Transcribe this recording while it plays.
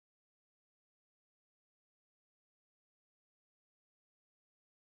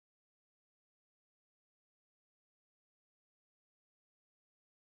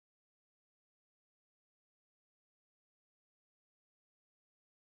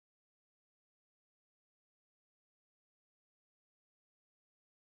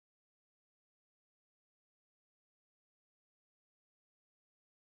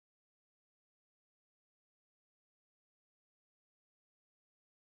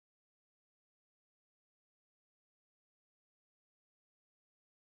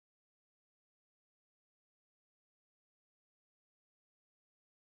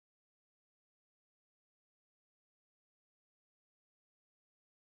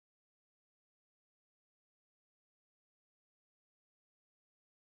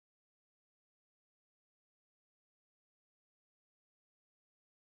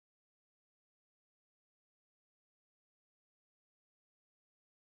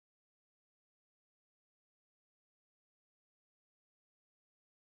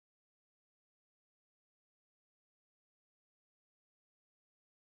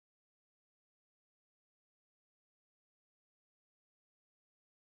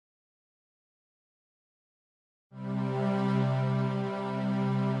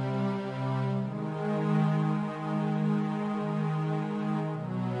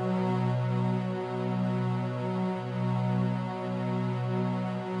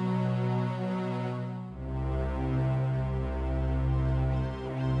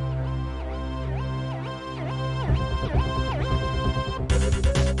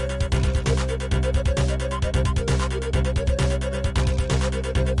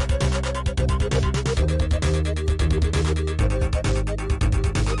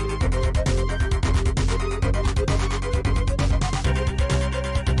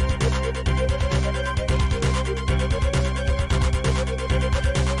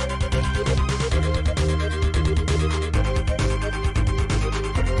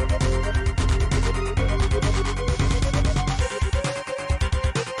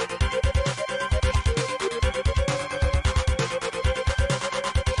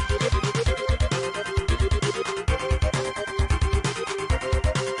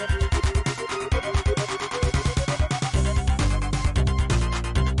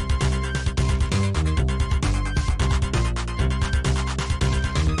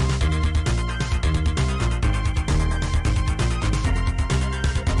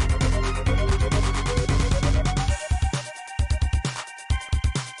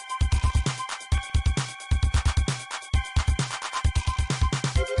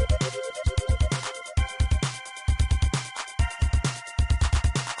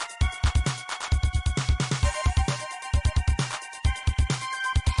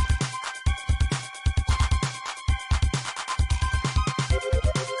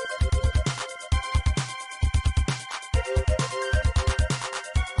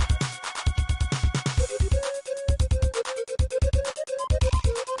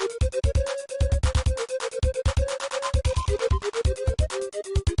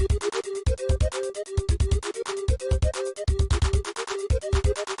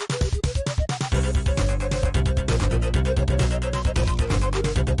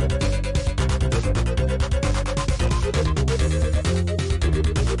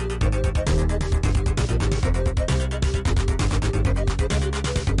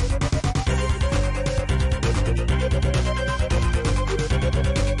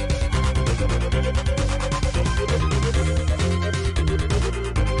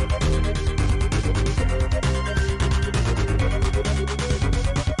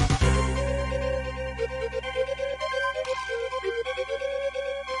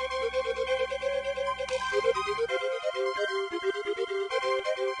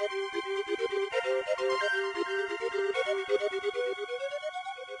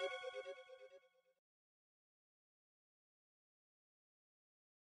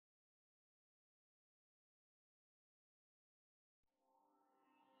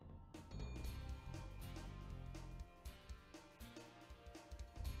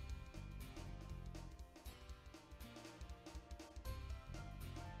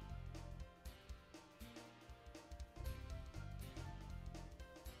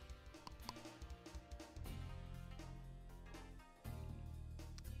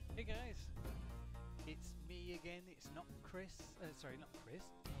again. It's not Chris. Sorry, not Chris.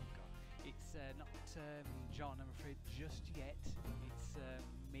 Oh God. It's not John. I'm afraid just yet. It's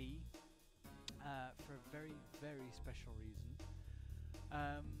me for a very, very special reason.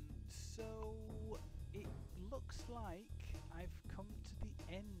 So it looks like I've come to the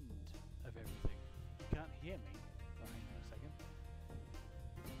end of everything. You can't hear me. Oh, hang on a second.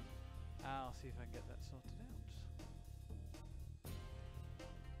 I'll see if I can get that sorted out.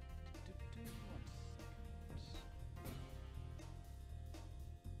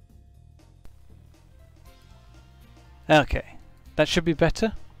 Okay, that should be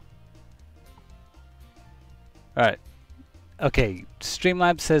better. Alright. Okay,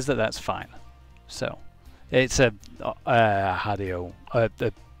 Streamlabs says that that's fine. So, it's a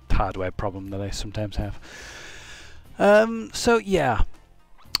hardware problem that I sometimes have. So yeah,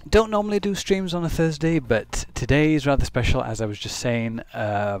 don't normally do streams on a Thursday, but today is rather special, as I was just saying.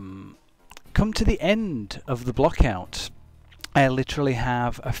 Come to the end of the blockout. I literally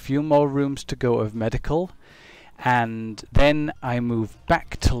have a few more rooms to go of medical, and then I move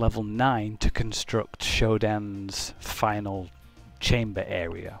back to level 9 to construct Shodan's final chamber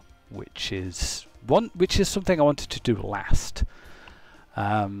area, which is something I wanted to do last.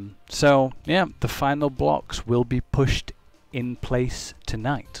 So yeah, the final blocks will be pushed in place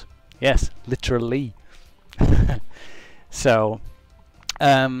tonight. Yes, literally. So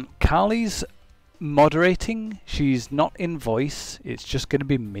Carly's moderating. She's not in voice. It's just going to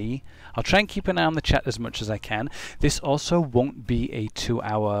be me. I'll try and keep an eye on the chat as much as I can. This also won't be a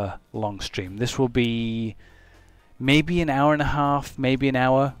 2-hour long stream. This will be maybe an hour and a half, maybe an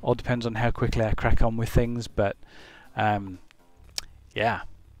hour. All depends on how quickly I crack on with things. But yeah,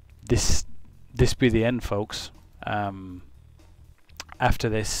 this be the end, folks. After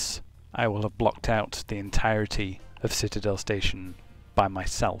this, I will have blocked out the entirety of Citadel Station by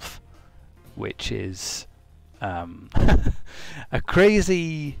myself, which is a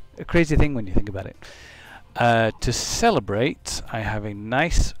crazy thing when you think about it. To celebrate, I have a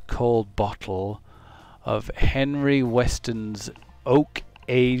nice cold bottle of Henry Weston's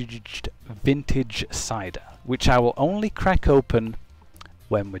oak-aged vintage cider, which I will only crack open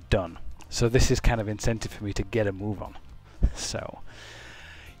when we're done. So this is kind of incentive for me to get a move on. So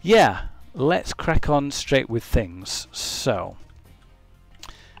yeah, let's crack on straight with things. So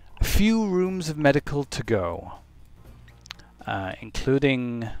a few rooms of medical to go,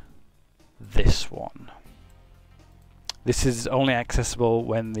 including this one. This is only accessible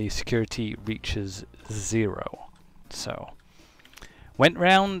when the security reaches 0. So went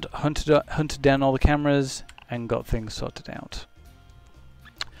round, hunted down all the cameras, and got things sorted out.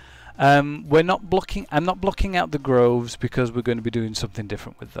 We're not blocking. I'm not blocking out the groves because we're going to be doing something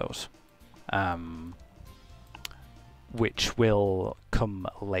different with those, which will come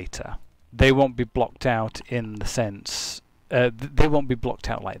later. They won't be blocked out in the sense they won't be blocked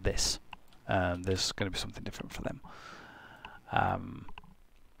out like this. There's going to be something different for them.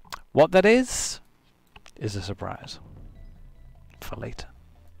 What that is a surprise for later.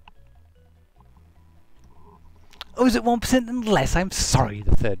 Oh, is it 1% and less? I'm sorry,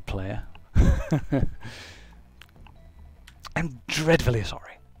 the third player. I'm dreadfully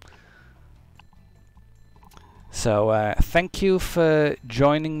sorry. So, thank you for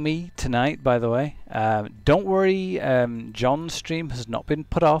joining me tonight, by the way. Don't worry, John's stream has not been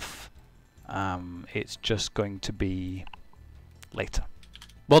put off. It's just going to be later.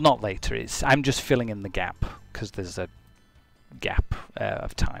 Well, not later. I'm just filling in the gap, because there's a gap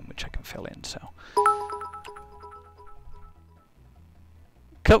of time which I can fill in, so...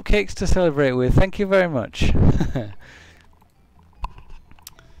 Cupcakes to celebrate with. Thank you very much.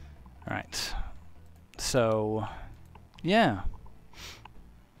 Right. So, yeah.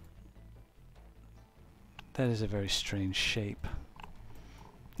 That is a very strange shape.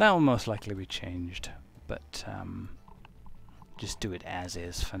 That will most likely be changed, but just do it as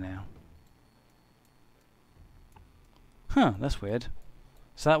is for now. Huh, that's weird.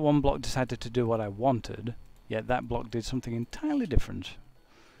 So that one block decided to do what I wanted, yet that block did something entirely different.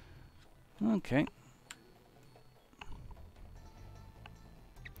 Okay.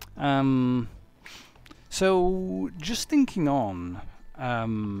 So just thinking on,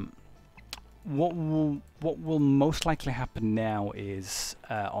 what will most likely happen now is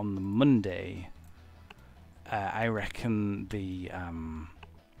on the Monday, I reckon the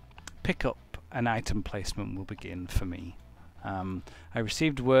pickup and item placement will begin for me. I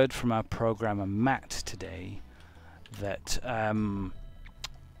received word from our programmer Matt today that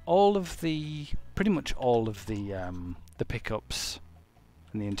pretty much all of the pickups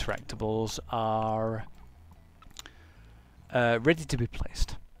and the interactables are ready to be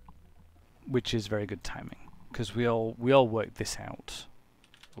placed, which is very good timing. because we all work this out,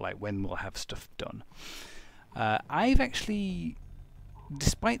 like when we'll have stuff done. I've actually,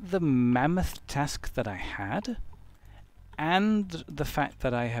 despite the mammoth task that I had, and the fact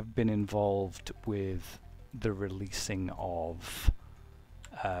that I have been involved with the releasing of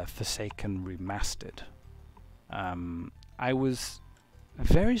Forsaken Remastered, I was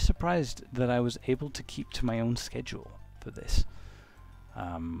very surprised that I was able to keep to my own schedule for this.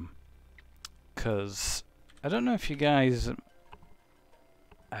 Because I don't know if you guys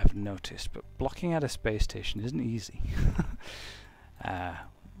have noticed, but blocking out a space station isn't easy. A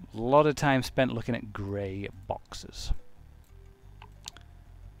lot of time spent looking at grey boxes.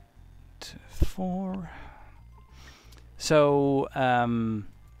 2, 4. So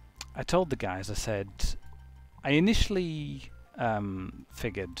I told the guys, I said, I initially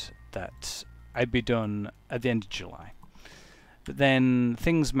figured that I'd be done at the end of July. But then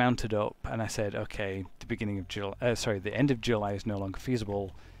things mounted up, and I said, okay, the end of July is no longer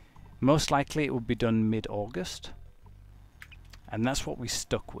feasible. Most likely it will be done mid-August. And that's what we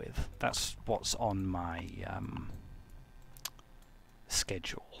stuck with. That's what's on my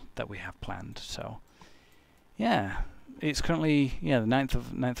schedule that we have planned. So, yeah, it's currently the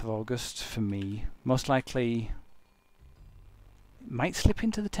 9th of August for me. Most likely, it might slip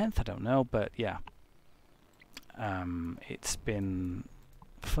into the 10th. I don't know, but yeah, it's been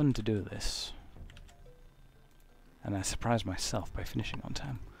fun to do this, and I surprised myself by finishing on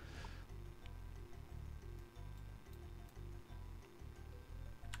time.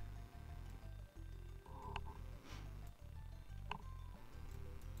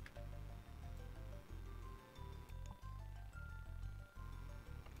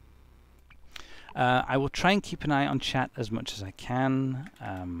 I will try and keep an eye on chat as much as I can,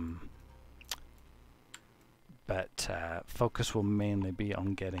 but focus will mainly be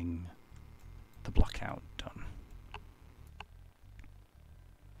on getting the blockout done.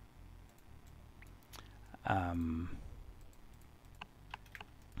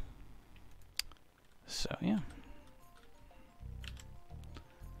 So yeah.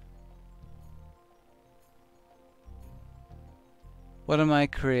 What am I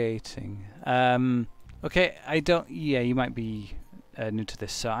creating? Okay, I don't. Yeah, you might be new to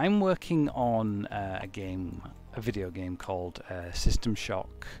this. So I'm working on a video game called System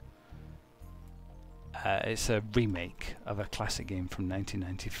Shock. It's a remake of a classic game from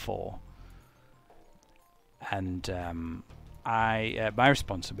 1994, and my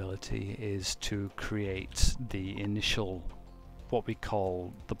responsibility is to create the initial, what we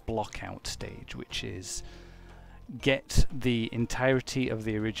call the blockout stage, which is get the entirety of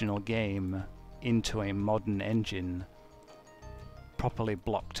the original game into a modern engine properly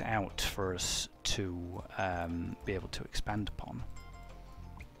blocked out for us to be able to expand upon.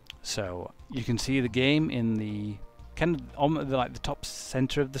 So you can see the game in the kind of like the top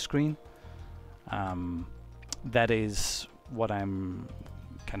center of the screen. That is what I'm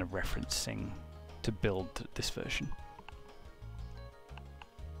kind of referencing to build this version.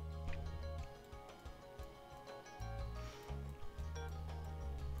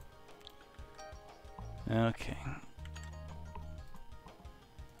 Okay.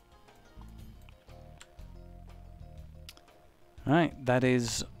 Right, that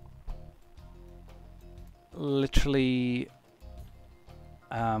is literally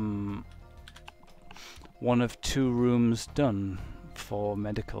one of 2 rooms done for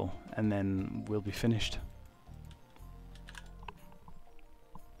medical, and then we'll be finished.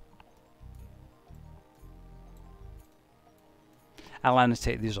 I'll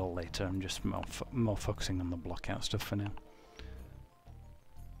annotate these all later. I'm just more focusing on the blockout stuff for now.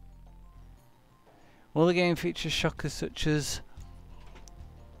 Will the game feature shockers such as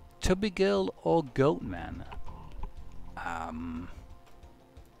Tubby Girl or Goat Man?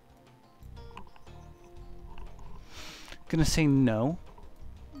 Gonna say no,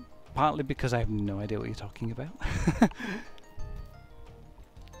 partly because I have no idea what you're talking about.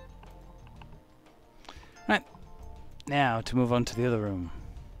 Right. Now, to move on to the other room.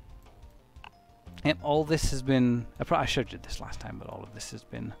 Yep, all this has been... I showed you this last time, but all of this has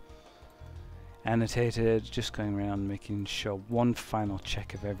been annotated, just going around making sure one final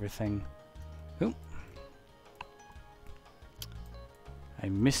check of everything. Ooh. I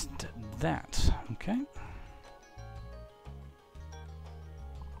missed that. Okay.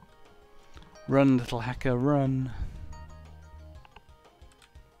 Run, little hacker, run.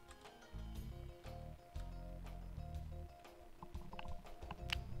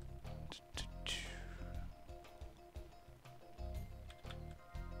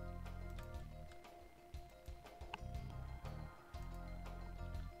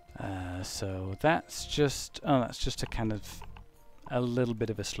 So that's just a kind of a little bit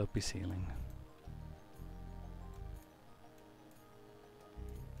of a slopey ceiling.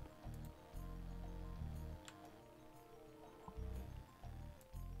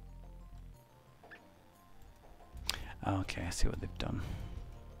 Okay, I see what they've done.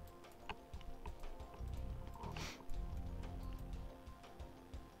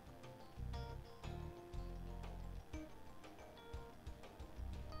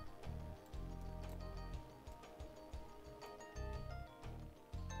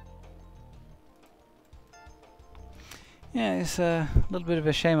 Yeah, it's a little bit of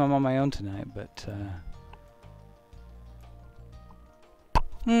a shame I'm on my own tonight, but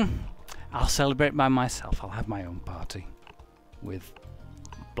I'll celebrate by myself. I'll have my own party with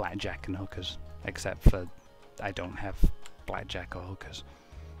blackjack and hookers, except for I don't have blackjack or hookers.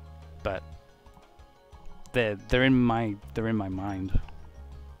 But they're in my mind.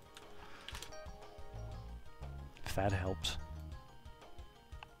 If that helps.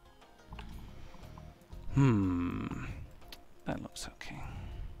 That looks okay.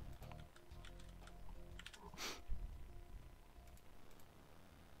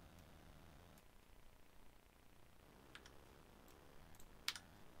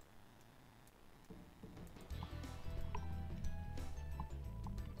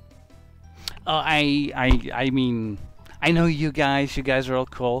 Oh, I mean, I know you guys. You guys are all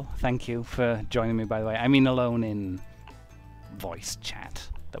cool. Thank you for joining me, by the way. I mean, alone in voice chat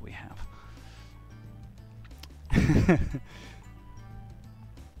that we have.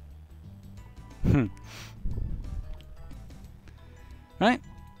 Right.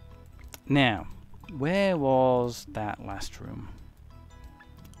 Now, where was that last room?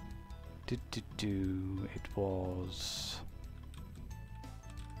 It was...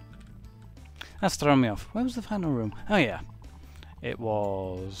 That's throwing me off. Where was the final room? Oh yeah. It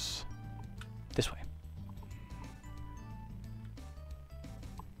was... this way.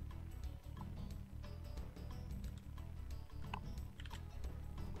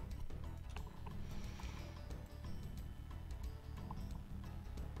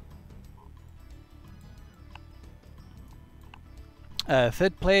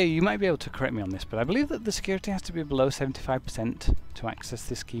 Third player, you might be able to correct me on this, but I believe that the security has to be below 75% to access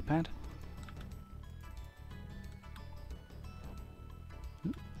this keypad.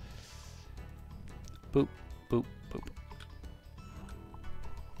 Boop, boop, boop.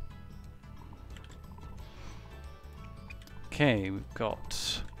 Okay, we've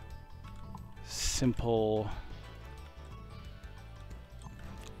got simple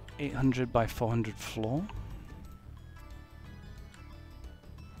 800 by 400 floor.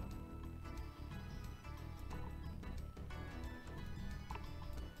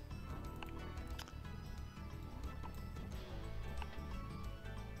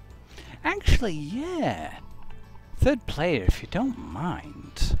 Actually, yeah. Third player, if you don't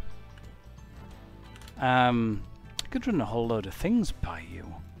mind. I could run a whole load of things by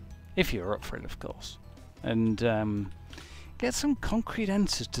you. If you're up for it, of course. And get some concrete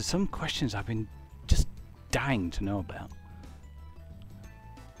answers to some questions I've been just dying to know about.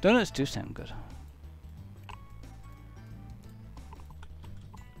 Donuts do sound good.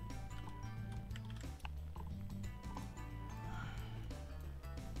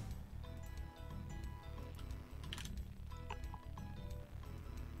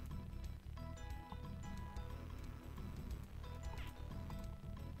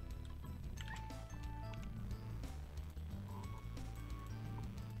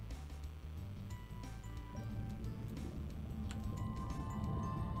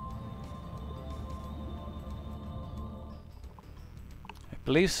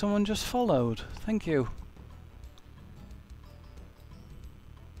 I believe someone just followed. Thank you.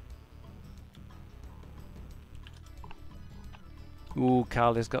 Ooh,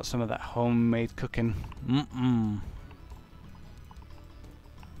 Carly's got some of that homemade cooking. I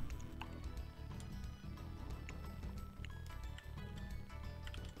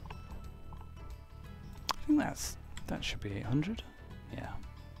think that should be 800. Yeah.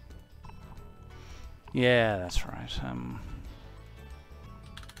 Yeah, that's right.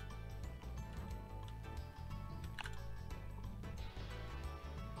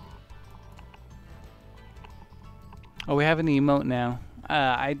 Oh, we have an emote now.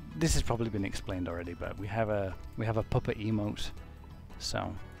 This has probably been explained already, but we have a puppet emote.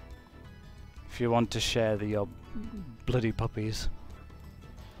 So, if you want to share your bloody puppies,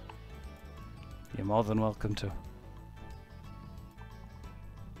 you're more than welcome to.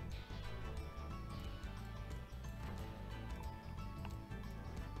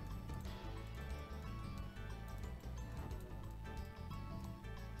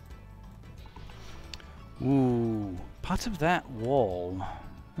 Ooh, part of that wall.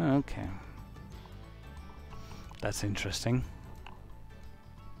 Okay. That's interesting.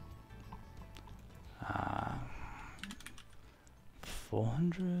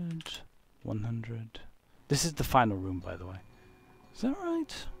 400, 100. This is the final room, by the way. Is that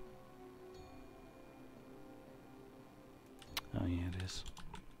right? Oh yeah, it is.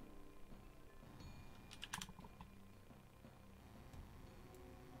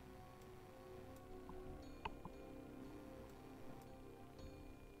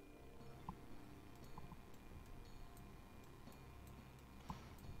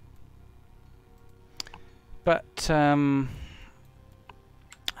 But I'm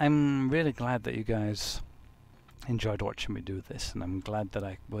really glad that you guys enjoyed watching me do this, and I'm glad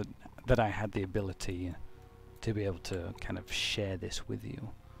that I had the ability to be able to kind of share this with you.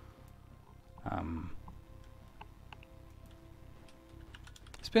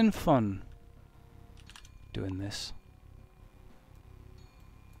 It's been fun doing this.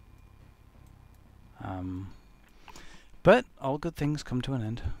 But all good things come to an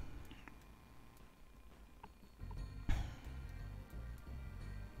end.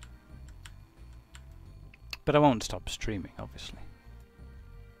 But I won't stop streaming, obviously.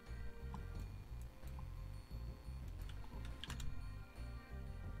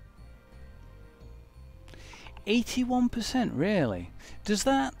 %81%, really? Does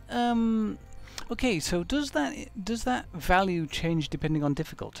that okay, so does that value change depending on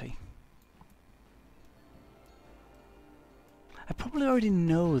difficulty? I probably already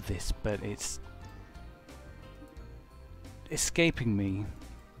know this, but it's escaping me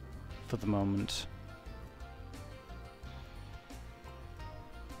for the moment.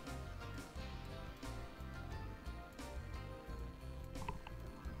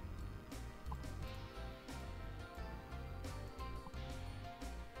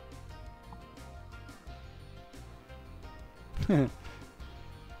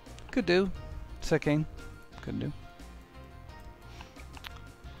 Could do. It's okay. Could do.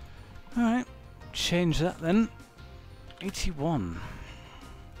 Alright. Change that then. 81.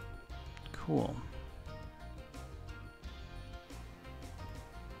 Cool.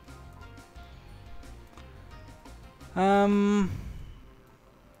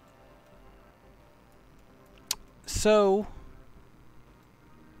 So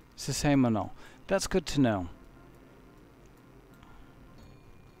it's the same or no? That's good to know.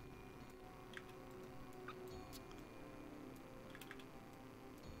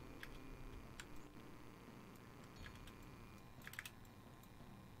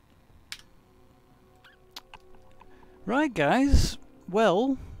 Right, guys.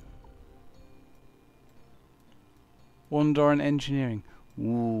 Well, one door in engineering.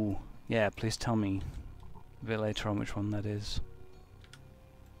 Ooh, yeah. Please tell me a bit later on which one that is.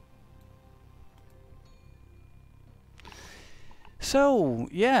 So,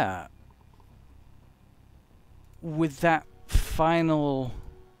 yeah. With that final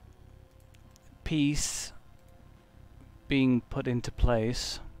piece being put into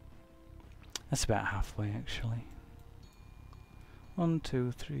place, that's about halfway, actually. 1,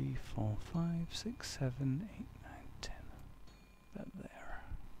 2, 3, 4, 5, 6, 7, 8, 9, 10. About there.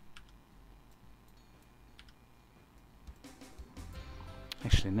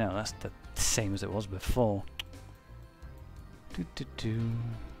 Actually, no, that's the same as it was before. 1,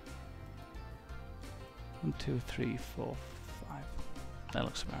 2, 3, 4, 5. That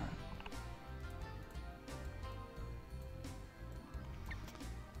looks about right.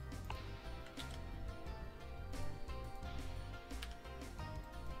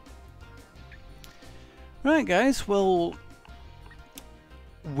 Right, guys, well,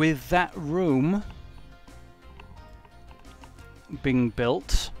 with that room being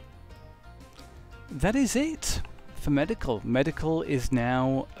built, that is it for medical. Medical is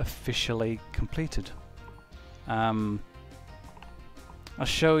now officially completed. I'll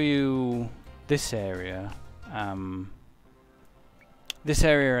show you this area. This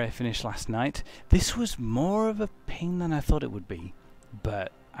area I finished last night. This was more of a pain than I thought it would be,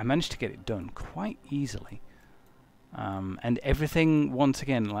 but I managed to get it done quite easily. And everything, once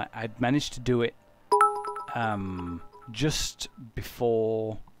again, like I'd managed to do it just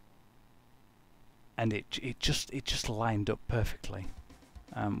before, and it just lined up perfectly,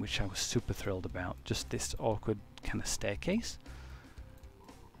 which I was super thrilled about. Just this awkward kind of staircase.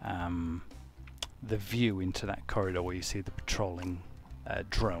 The view into that corridor where you see the patrolling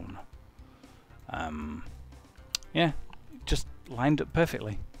drone. Yeah, just lined up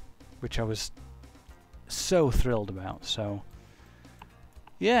perfectly, which I was so thrilled about. So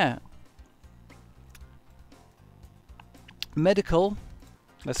yeah, medical.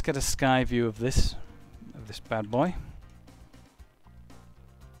 Let's get a sky view of this this bad boy.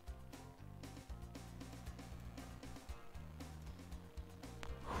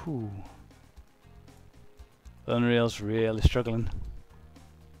 Whew. Unreal's really struggling.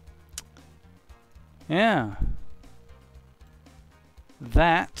 Yeah.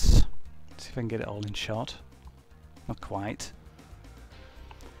 Let's see if I can get it all in shot. Not quite.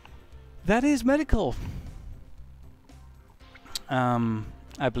 That is medical.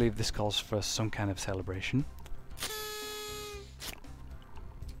 I believe this calls for some kind of celebration.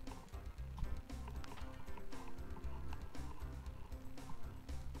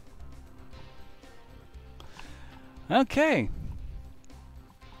 Okay.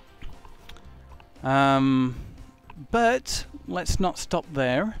 But let's not stop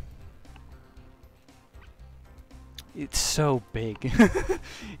there. It's so big.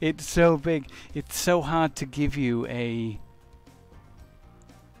 It's so big. It's so hard to give you an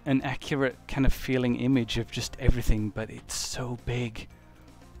accurate kind of feeling image of just everything, but it's so big.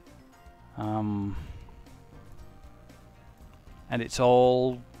 And it's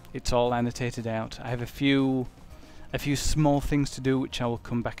all annotated out. I have a few small things to do which I will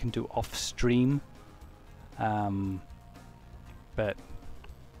come back and do off stream. But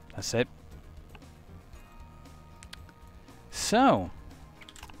that's it. So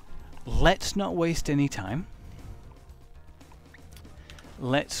let's not waste any time.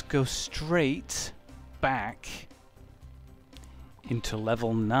 Let's go straight back into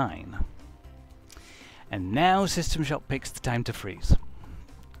level 9. And now System Shock picks the time to freeze.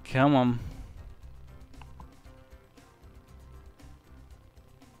 Come on.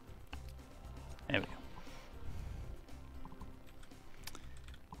 There we go.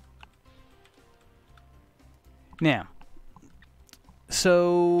 Now,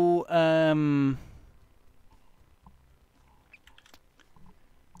 so,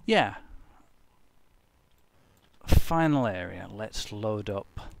 yeah. Final area. Let's load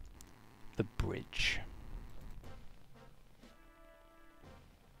up the bridge.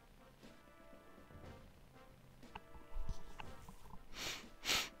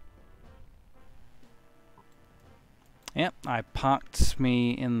 Yep, I parked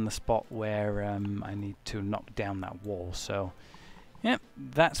me in the spot where I need to knock down that wall, so yep,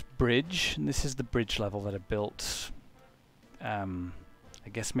 that's bridge. This is the bridge level that I built, I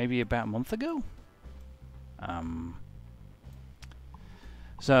guess maybe about a month ago.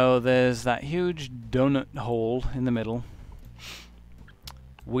 So there's that huge donut hole in the middle.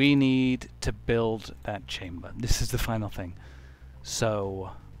 We need to build that chamber. This is the final thing.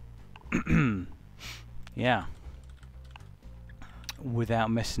 So, yeah. Without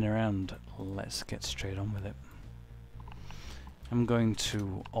messing around, let's get straight on with it. I'm going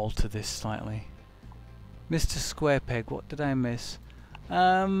to alter this slightly. Mr. Squarepeg, what did I miss?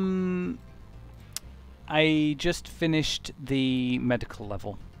 I just finished the medical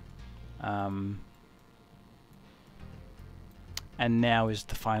level. And now is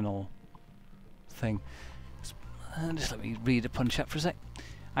the final thing. Just let me read a punch up for a sec.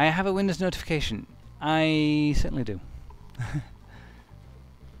 I have a Windows notification. I certainly do.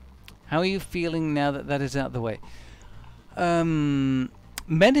 How are you feeling now that that is out of the way?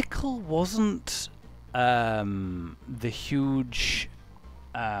 Medical wasn't the huge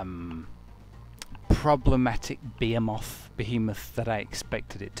problematic behemoth that I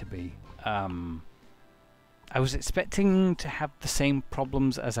expected it to be. I was expecting to have the same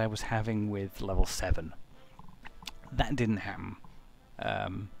problems as I was having with level 7. That didn't happen.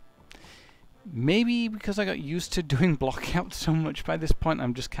 Maybe because I got used to doing blockout so much by this point,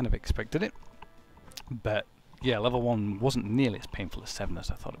 I'm just kind of expected it. But yeah, level 1 wasn't nearly as painful as 7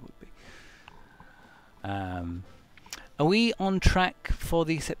 as I thought it would be. Are we on track for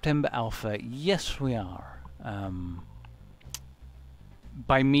the September alpha? Yes, we are.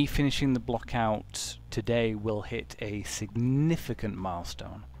 By me finishing the blockout today, we'll hit a significant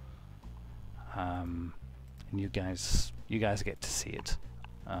milestone. And you guys get to see it.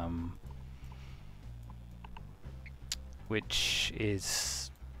 Which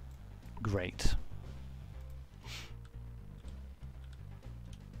is great.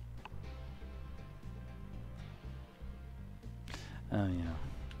 Oh yeah.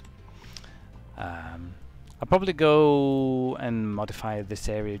 I'll probably go and modify this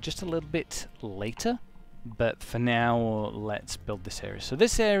area just a little bit later, but for now let's build this area. So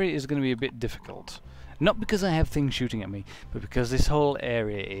this area is going to be a bit difficult, not because I have things shooting at me, but because this whole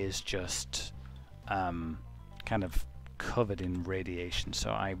area is just kind of covered in radiation,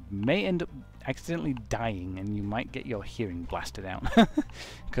 so I may end up accidentally dying and you might get your hearing blasted out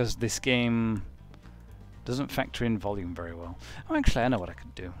because this game doesn't factor in volume very well. Oh, actually I know what I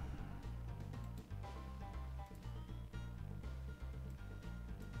could do.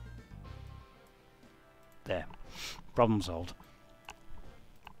 There. Problem solved.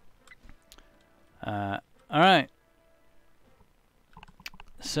 Alright.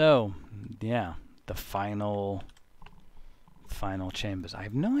 So, yeah, the final chambers. I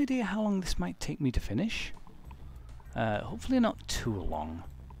have no idea how long this might take me to finish. Hopefully not too long,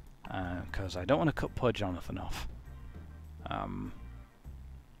 because I don't want to cut poor Jonathan off.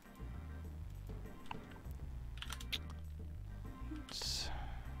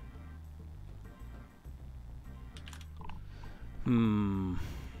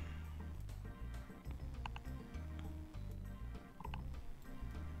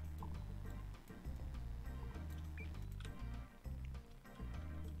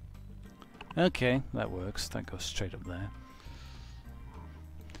 Okay, that works. That goes straight up there.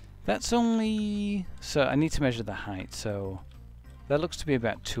 That's only... So I need to measure the height, so that looks to be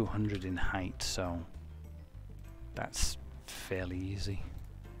about 200 in height, so that's fairly easy.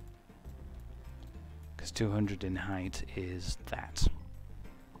 Because 200 in height is that.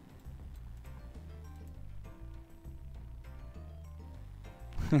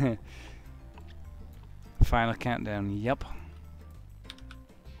 Final countdown, yep.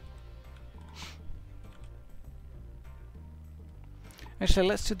 Actually,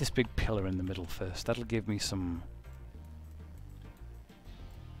 let's do this big pillar in the middle first. That'll give me some...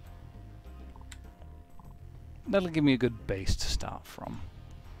 That'll give me a good base to start from.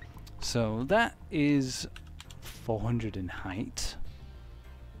 So that is 400 in height.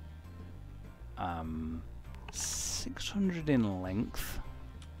 600 in length.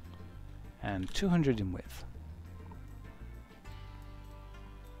 And 200 in width.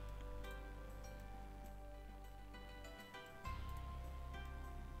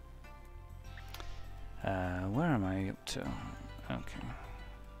 Where am I up to? Okay.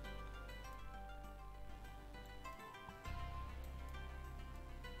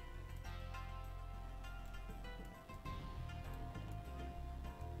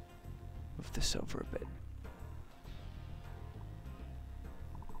 Move this over a bit.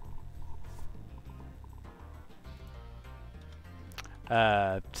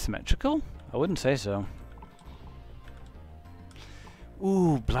 Symmetrical? I wouldn't say so.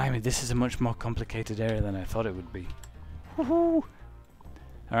 Ooh, blimey, this is a much more complicated area than I thought it would be. Woohoo!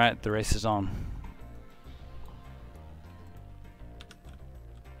 Alright, the race is on.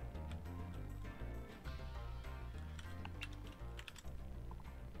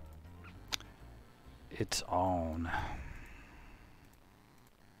 It's on.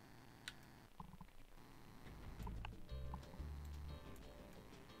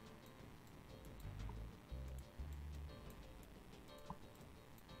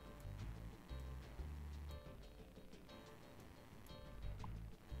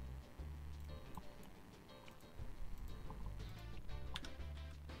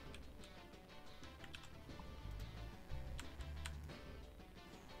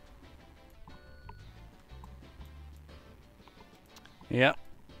 Yep.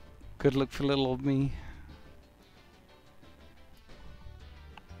 Good luck for little old me.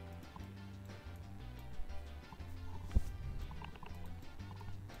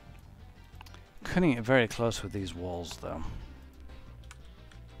 Cutting it very close with these walls, though.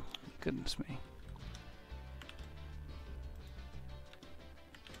 Goodness me.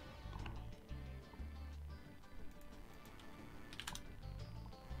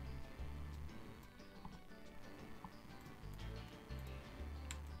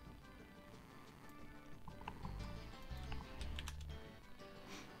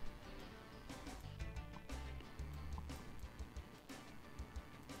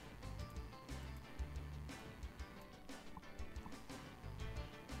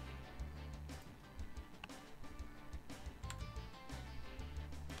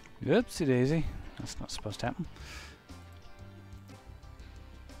 Oopsie daisy. That's not supposed to happen.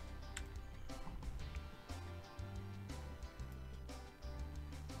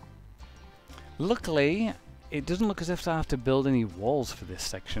 Luckily, it doesn't look as if I have to build any walls for this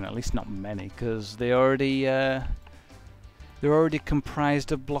section, at least not many, because they're already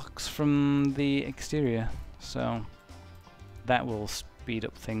comprised of blocks from the exterior, so that will speed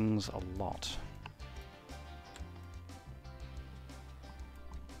up things a lot.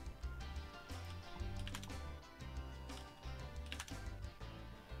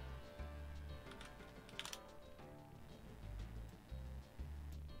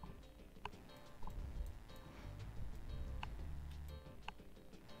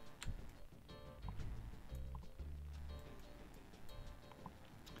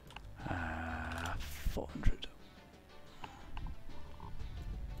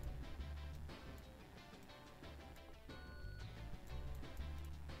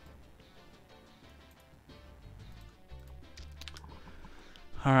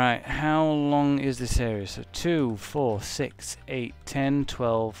 Alright, how long is this area? So 2, 4, 6, 8, 10,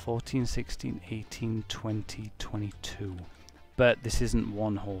 12, 14, 16, 18, 20, 22. But this isn't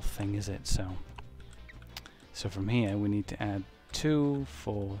one whole thing, is it? So from here we need to add 2,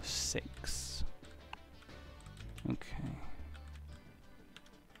 4, 6. Okay.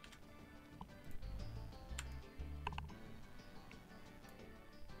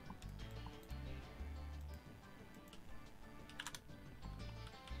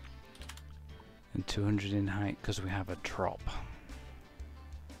 And 200 in height because we have a drop.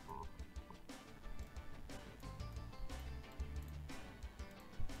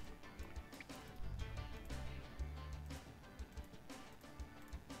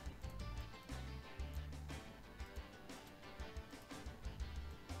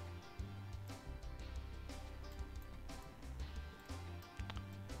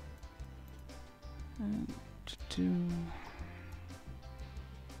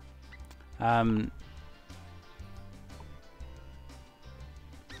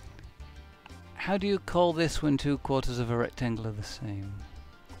 How do you call this when 2/4 of a rectangle are the same?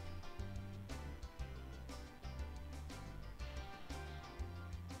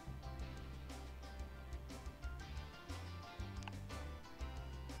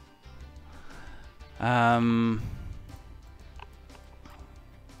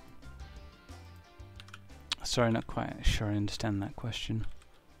 Sorry, not quite sure I understand that question.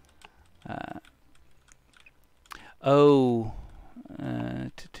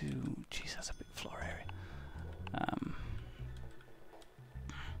 Geez, that's a big floor area.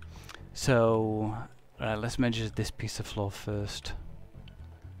 Let's measure this piece of floor first.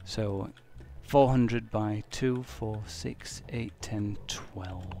 So 400 by 2, 4, 6, 8, 10,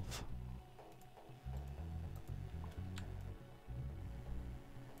 12.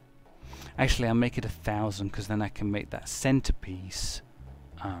 Actually, I'll make it 1,000 because then I can make that centerpiece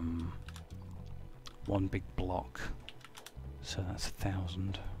one big block. So that's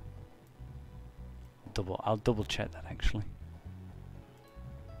 1,000. I'll double check that actually.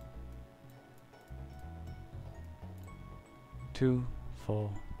 Two,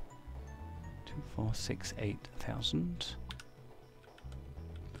 four, 6, 8,000.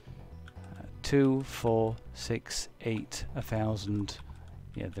 2, 4, 6, 8, 1,000.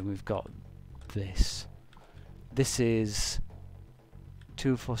 Yeah, then we've got this. This is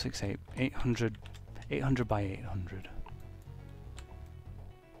 2, 4, 6, 8, 800 by 800.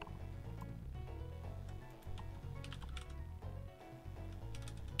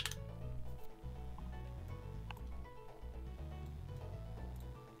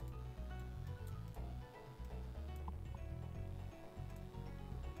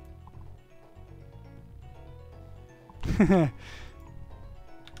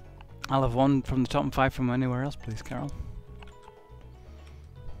 I'll have one from the top and 5 from anywhere else, please, Carol.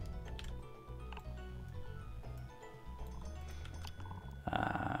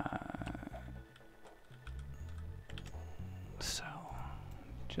 So,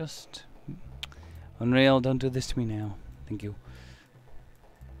 just Unreal, don't do this to me now. Thank you.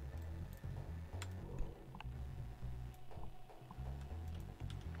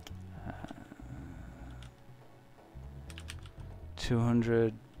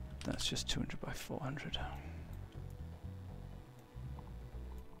 200, that's just 200 by 400.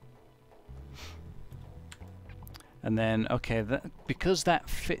 And then, okay, because that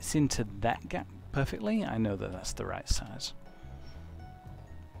fits into that gap perfectly, I know that that's the right size.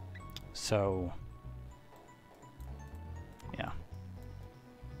 So, yeah.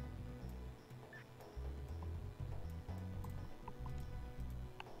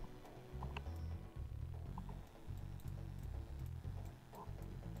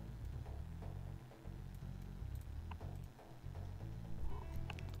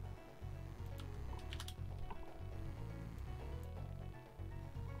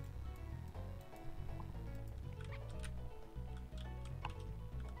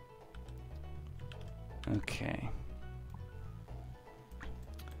 Okay.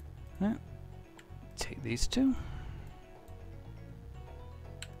 Take these two.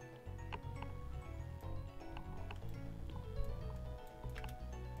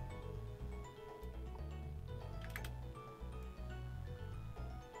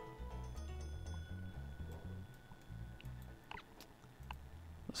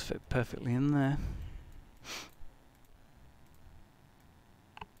 Let's fit perfectly in there.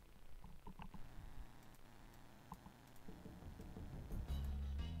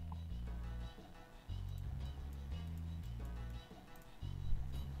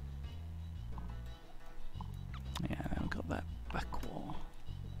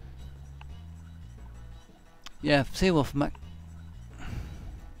 Yeah, Seawolf, Mac.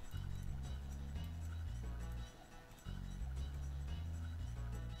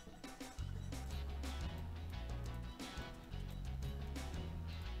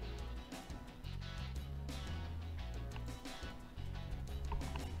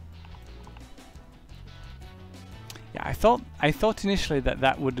 Yeah, I thought initially that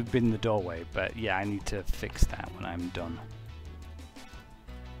that would have been the doorway, but yeah, I need to fix that when I'm done.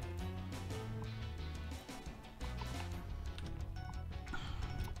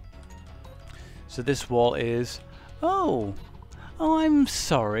 So this wall is... Oh! Oh, I'm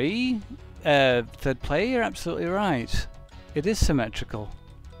sorry. Third player, you're absolutely right. It is symmetrical.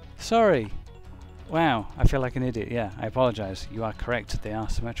 Sorry. Wow, I feel like an idiot. Yeah, I apologize. You are correct. They are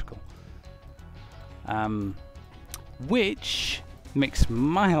symmetrical. Which makes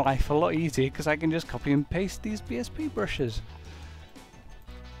my life a lot easier because I can just copy and paste these BSP brushes.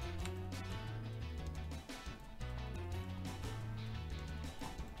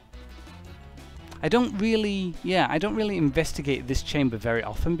 I don't really investigate this chamber very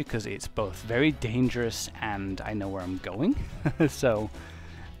often because it's both very dangerous and I know where I'm going. So,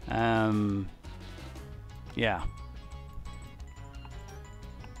 yeah.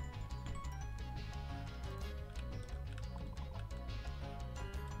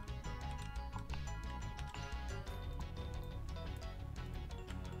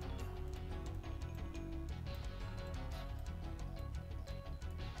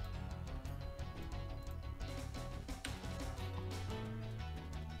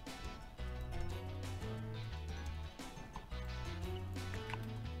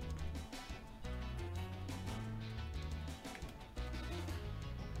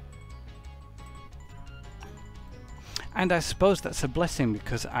 And I suppose that's a blessing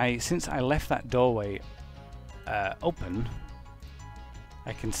because since I left that doorway open,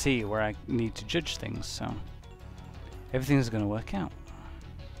 I can see where I need to judge things, so everything's going to work out.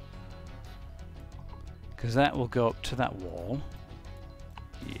 Because that will go up to that wall.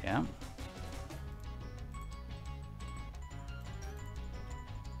 Yeah.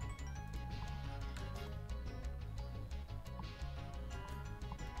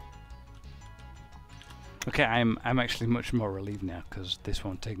 Okay, I'm actually much more relieved now because this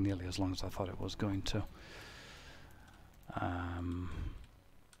won't take nearly as long as I thought it was going to.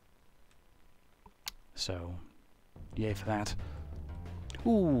 So, yay for that.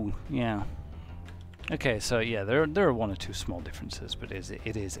 Ooh, yeah. Okay, so yeah, there are one or two small differences, but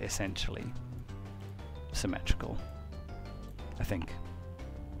it is essentially symmetrical, I think.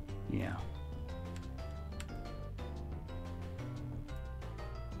 Yeah.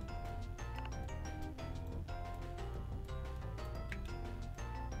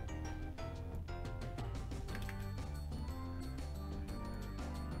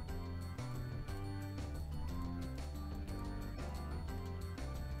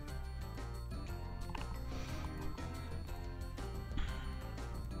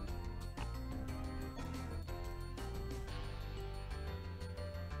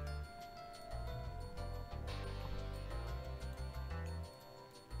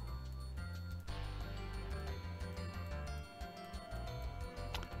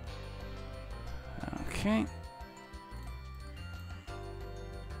 Okay.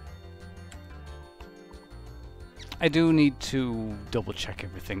 I do need to double check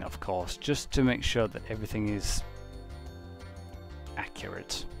everything, of course, just to make sure that everything is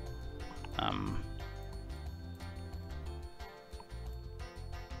accurate.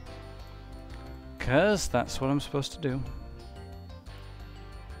 Because that's what I'm supposed to do.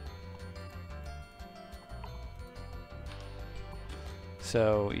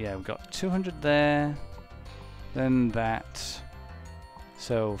 So yeah, we've got 200 there, then that.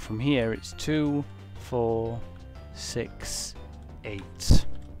 So from here it's 2, 4, 6, 8.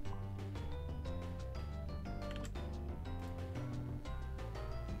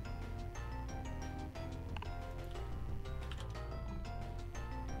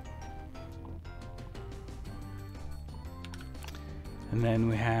 And then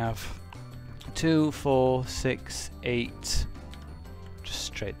we have 2, 4, 6, 8.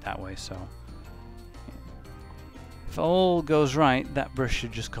 Straight that way, so if all goes right, that brush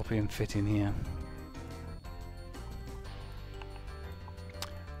should just copy and fit in here,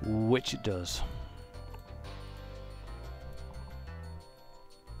 which it does.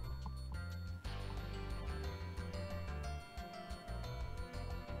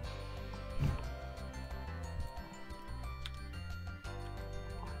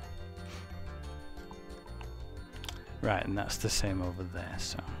 Right, and that's the same over there,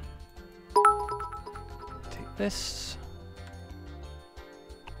 so take this.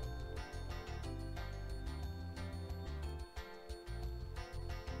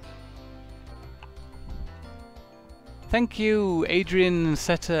 Thank you, Adrian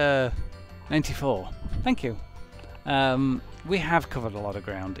Setter 94. Thank you. We have covered a lot of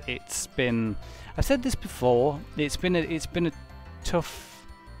ground. It's been, I've said this before, it's been a tough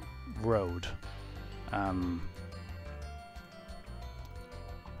road.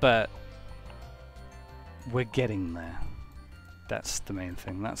 but we're getting there. That's the main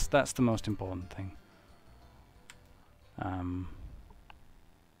thing. That's the most important thing.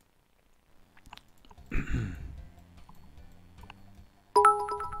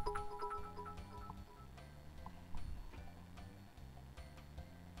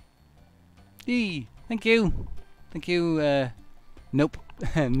 Eee, thank you. Thank you, nope.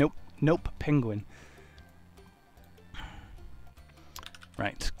 Nope, penguin.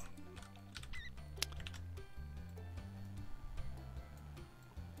 Right.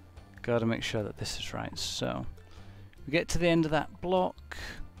 Gotta make sure that this is right. So, we get to the end of that block.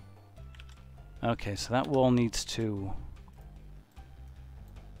 Okay, so that wall needs to...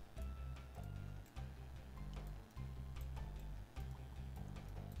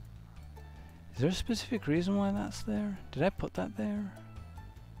 Is there a specific reason why that's there? Did I put that there?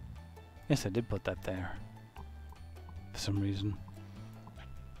 Yes, I did put that there. For some reason.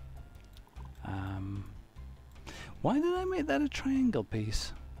 Why did I make that a triangle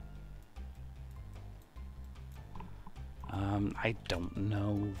piece? I don't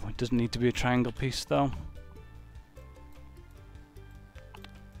know. It doesn't need to be a triangle piece though.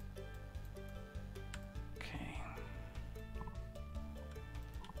 Okay.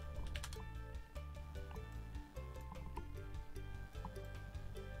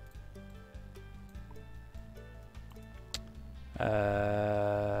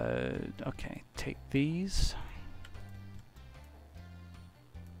 Okay, take these.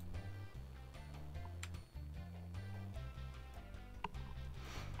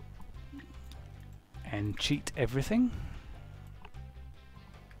 And cheat everything.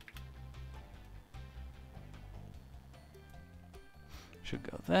 Should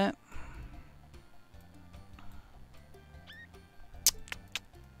go there.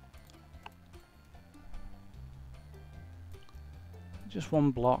 Just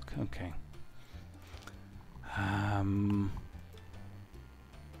one block, okay.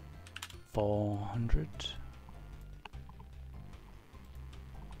 400.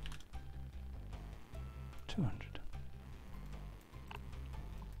 200.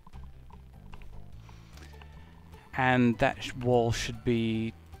 And that wall should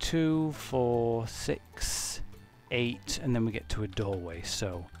be 2, 4, 6, 8, and then we get to a doorway.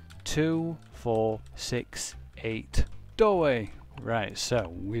 So 2, 4, 6, 8, doorway. Right,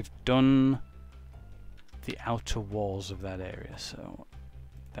 so we've done the outer walls of that area, so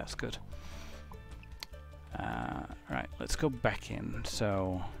that's good. Right, let's go back in.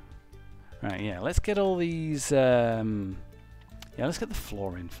 So, right, yeah, let's get all these. Yeah, let's get the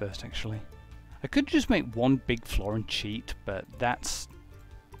floor in first. Actually, I could just make one big floor and cheat, but that's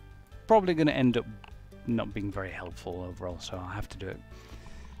probably going to end up not being very helpful overall. So I'll have to do it.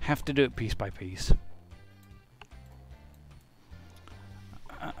 Have to do it piece by piece.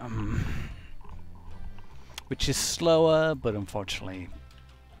 Which is slower, but unfortunately,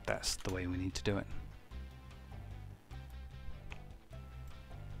 that's the way we need to do it.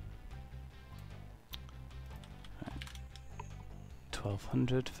 Right.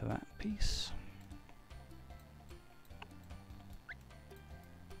 1200 for that piece.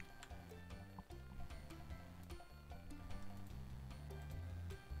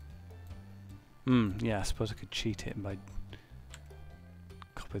 Yeah, I suppose I could cheat it by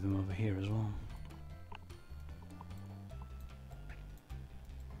copy them over here as well.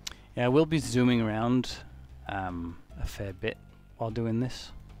 Yeah, I will be zooming around a fair bit while doing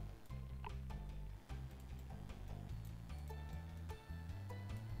this.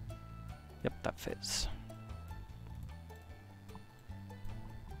 Yep, that fits.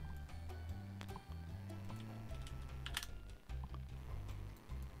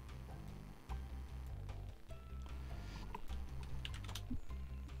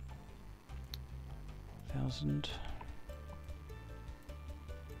 $1,000.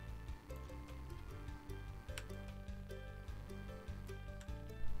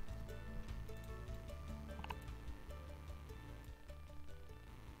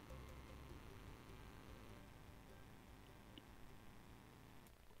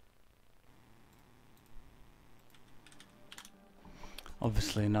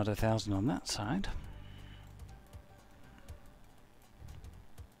 Obviously not 1,000 on that side.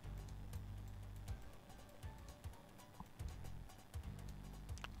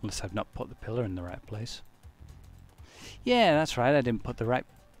 Unless I've not put the pillar in the right place. Yeah, that's right. I didn't put the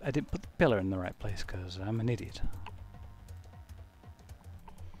pillar in the right place because I'm an idiot.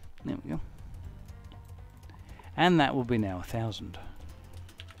 There we go. And that will be now 1,000.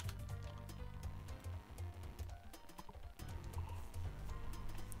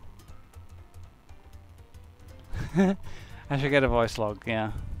 I should get a voice log,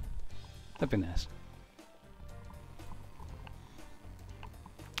 yeah. That'd be nice.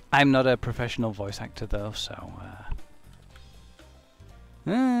 I'm not a professional voice actor though, so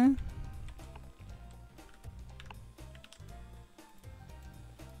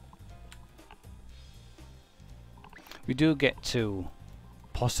we do get to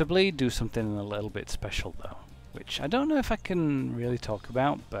possibly do something a little bit special though, which I don't know if I can really talk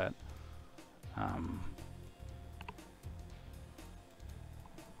about, but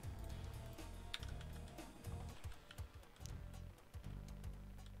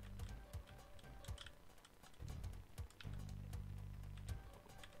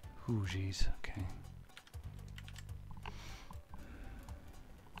ooh, jeez, okay.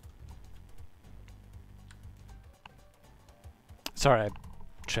 Sorry, I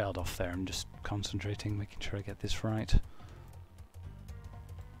trailed off there. I'm just concentrating, making sure I get this right.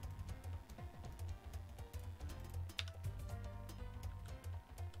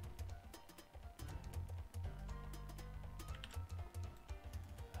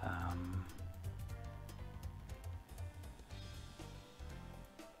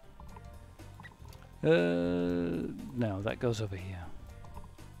 No, that goes over here.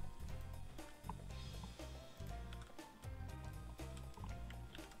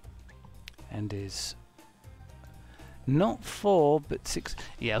 And is not 4, but 6.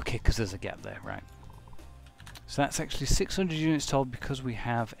 Yeah, okay, because there's a gap there, right. So that's actually 600 units tall because we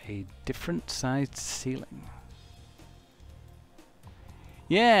have a different sized ceiling.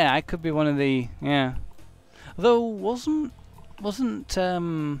 Yeah, I could be one of the, yeah. Although wasn't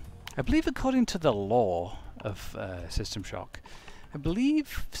I believe according to the law of System Shock, I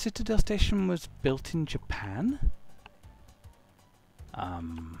believe Citadel Station was built in Japan. At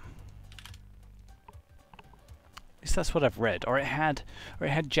least that's what I've read, or it had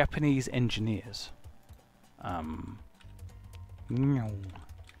Japanese engineers.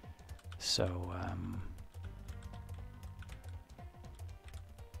 So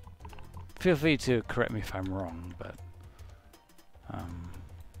feel free to correct me if I'm wrong, but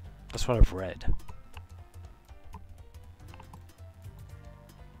that's what I've read.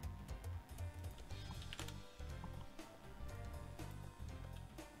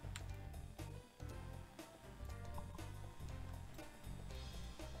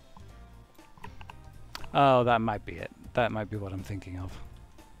 Oh, that might be it. That might be what I'm thinking of.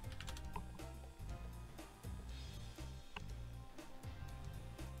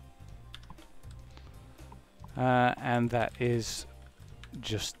 And that is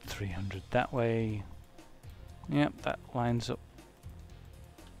just 300 that way. Yep, that lines up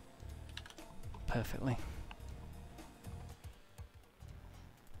perfectly.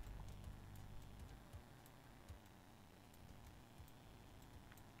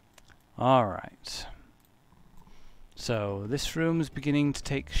 All right. So this room's beginning to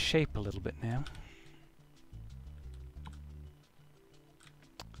take shape a little bit now.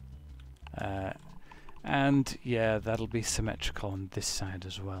 And yeah, that'll be symmetrical on this side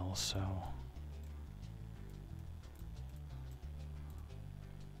as well, so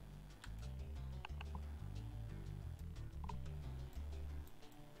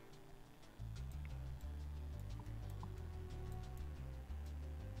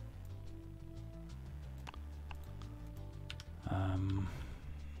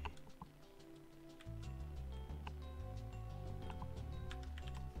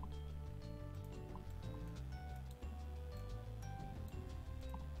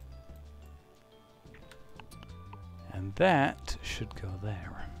and that should go there.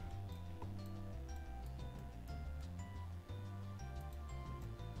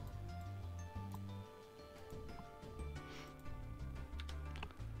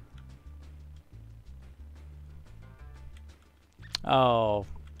 Oh,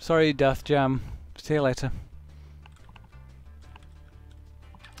 sorry, Death Jam. See you later.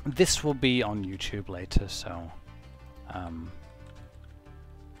 This will be on YouTube later, so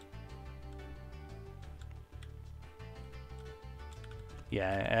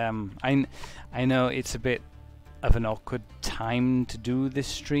yeah, I know it's a bit of an awkward time to do this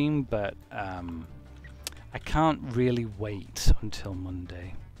stream, but I can't really wait until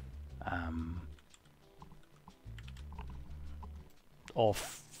Monday. Or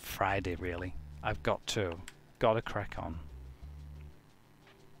Friday, really. I've got to crack on.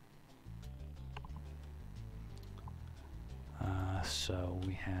 So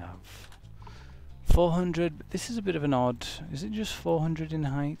we have 400. This is a bit of an odd. Is it just 400 in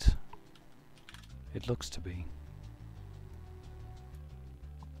height? It looks to be.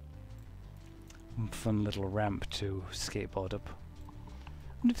 Fun little ramp to skateboard up. I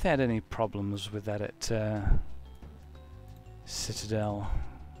wonder if they had any problems with that at Citadel.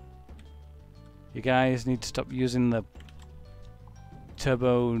 You guys need to stop using the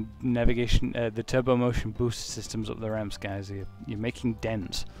turbo navigation, the turbo motion boost systems up the ramps, guys. You're making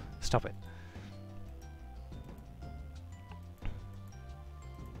dents. Stop it.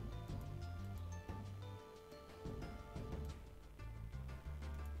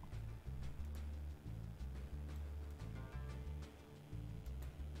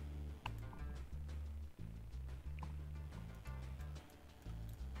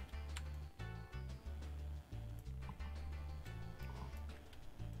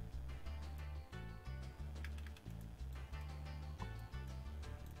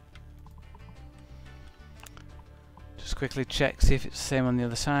 Just quickly check, see if it's the same on the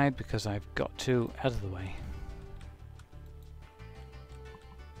other side, because I've got to out of the way.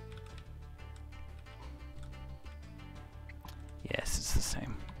 Yes, it's the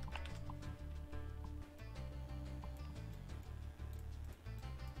same.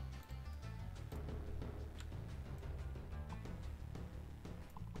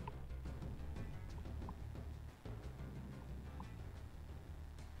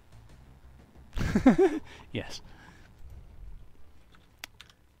 Yes.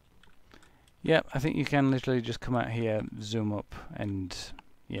 Yep, I think you can literally just come out here, zoom up, and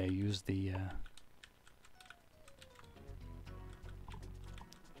yeah, use the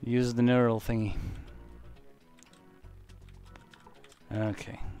neural thingy.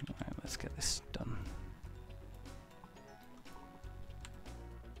 Okay, alright, let's get this done.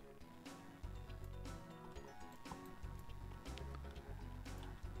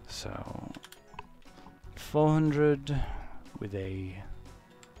 So 400 with a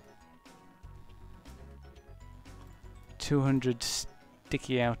 200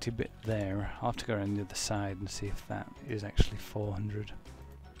 sticky outy bit there. I'll have to go around the other side and see if that is actually 400.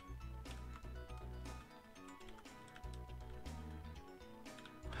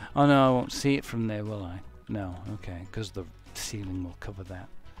 Oh no, I won't see it from there, will I? No, okay, because the ceiling will cover that.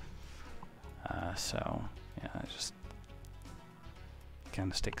 So, yeah, it just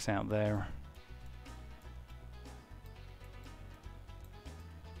kind of sticks out there.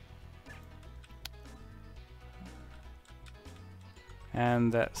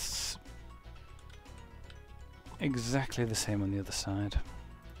 And that's exactly the same on the other side.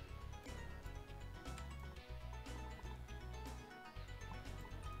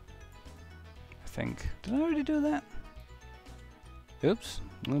 I think. Did I already do that? Oops.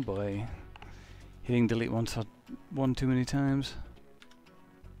 Oh boy. Hitting delete one too many times.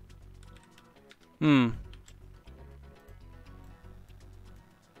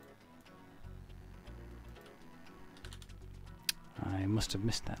 I must have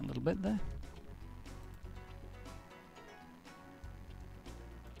missed that a little bit there.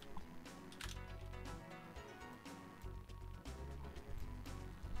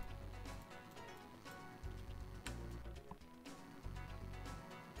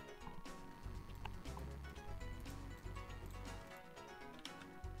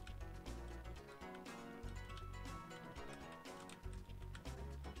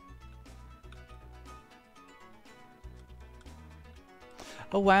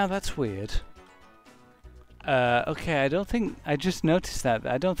 Oh wow, that's weird. Okay, I just noticed that.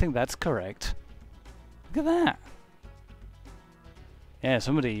 I don't think that's correct. Look at that. Yeah,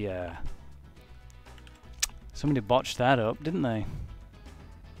 somebody botched that up, didn't they?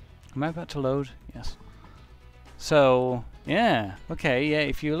 Am I about to load? Yes. So, yeah, okay, yeah,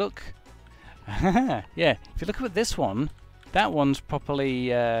 if you look... yeah, if you look at this one, that one's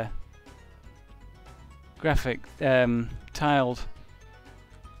properly tiled.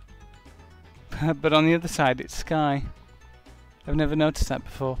 But on the other side it's sky. I've never noticed that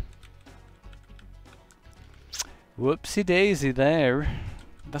before. Whoopsie daisy there.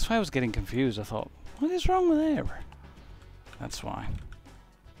 That's why I was getting confused. I thought, what is wrong with there? That's why.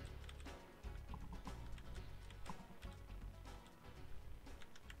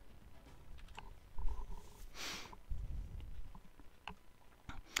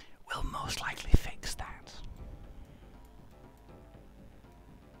 We'll most likely fix that.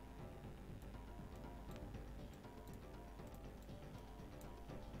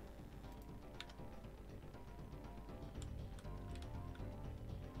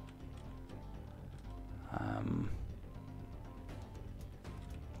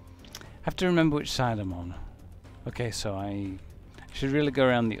 I have to remember which side I'm on. Okay, so I should really go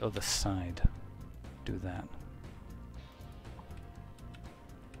around the other side. Do that.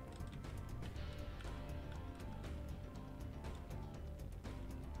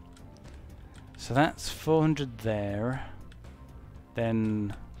 So that's 400 there.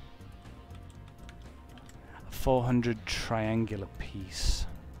 Then a 400 triangular piece.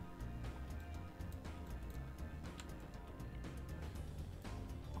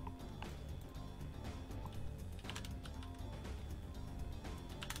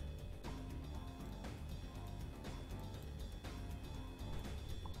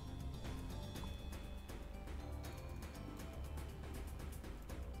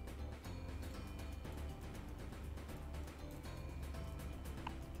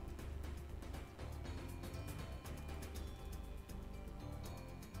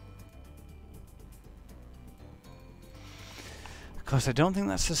 course, I don't think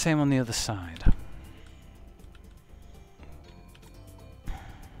that's the same on the other side.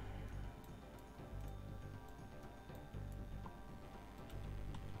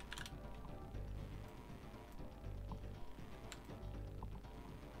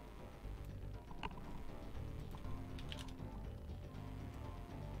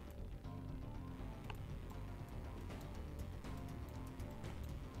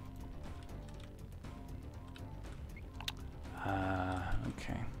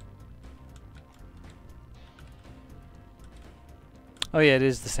 Okay. Oh yeah, it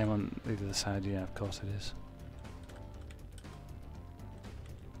is the same on the other side. Yeah, of course it is.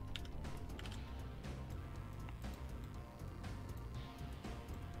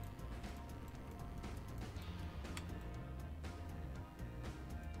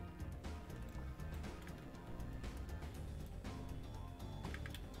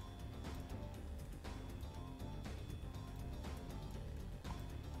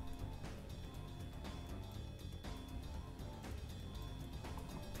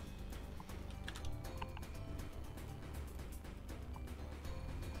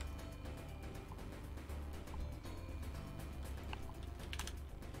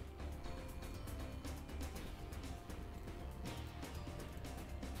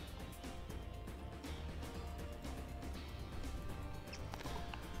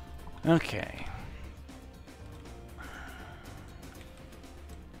 Okay.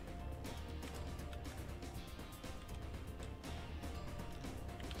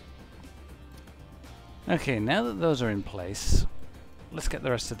 Okay, now that those are in place, let's get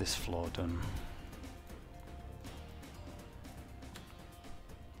the rest of this floor done.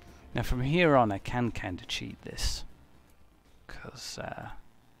 Now from here on I can kind of cheat this, because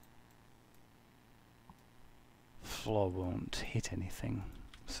floor won't hit anything,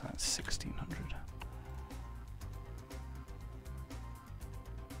 so that's 1600.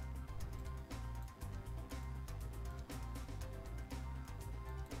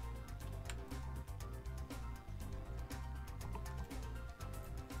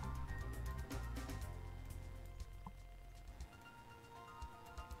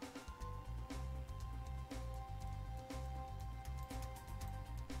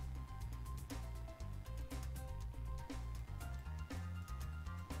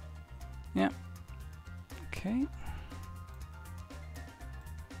 Yeah. Okay.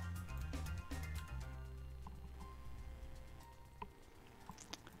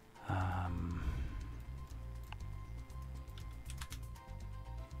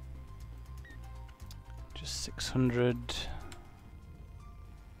 Just 600.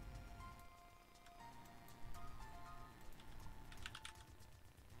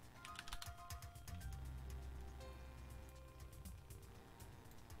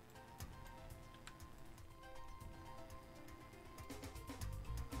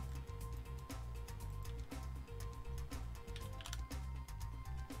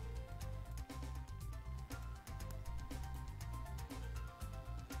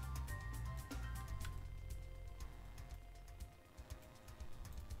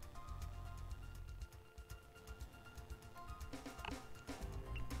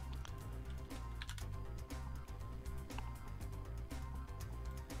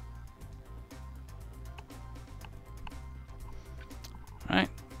 Right,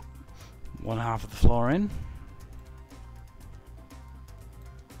 one half of the floor in.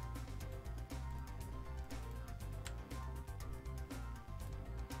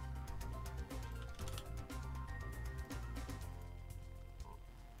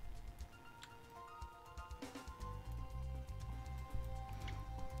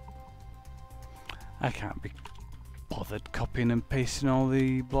 I can't be bothered copying and pasting all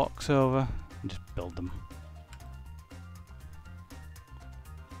the blocks over, and just build them.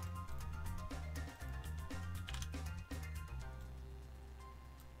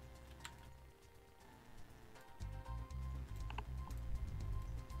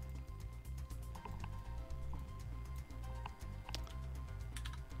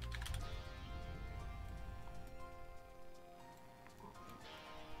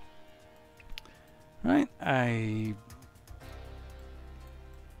 Right, I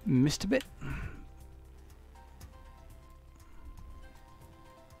missed a bit.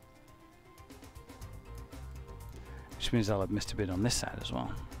 Which means I'll have missed a bit on this side as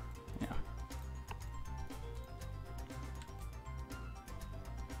well. Yeah.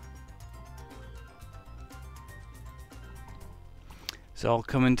 It's all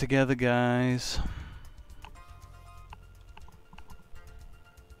coming together, guys.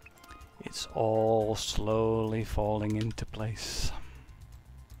 It's all slowly falling into place.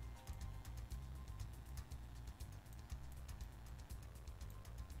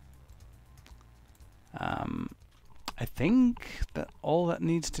 think that all that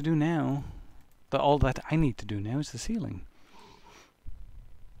needs to do now, all that I need to do now is the ceiling.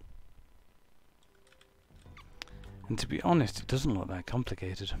 And to be honest, it doesn't look that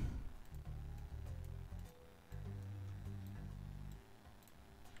complicated.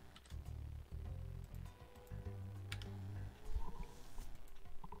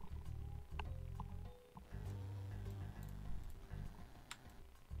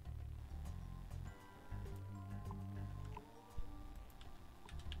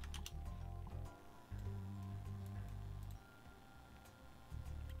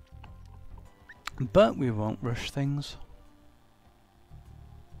 But we won't rush things.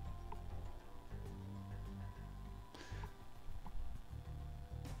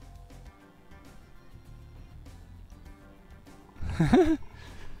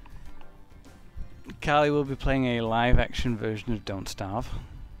 Carly will be playing a live action version of Don't Starve.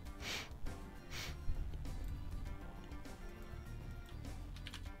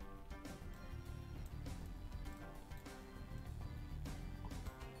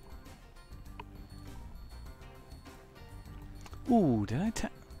 Ooh, did I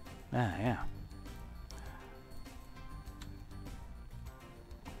Ah, yeah.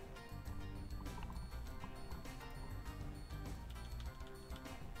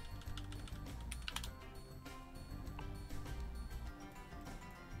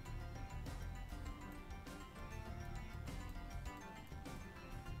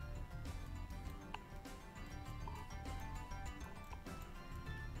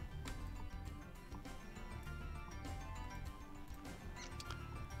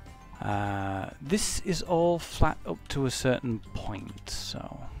 This is all flat up to a certain point,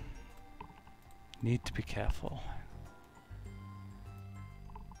 so need to be careful.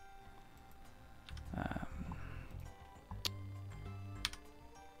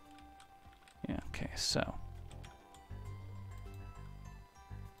 Yeah, okay, so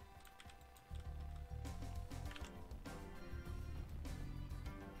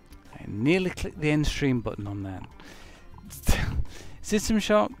I nearly clicked the end stream button on that. System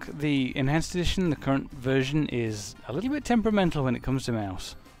Shock, the enhanced edition, the current version, is a little bit temperamental when it comes to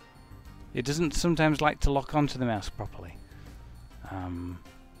mouse. It doesn't sometimes like to lock onto the mouse properly.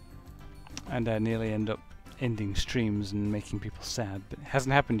 And I nearly end up ending streams and making people sad, but it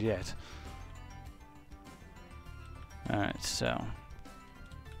hasn't happened yet. Alright, so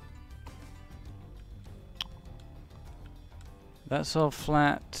that's all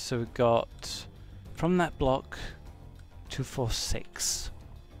flat, so we've got from that block 246.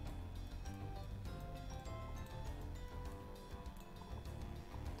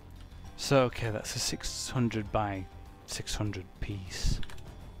 So okay, that's a 600 by 600 piece.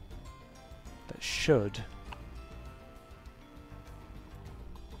 That should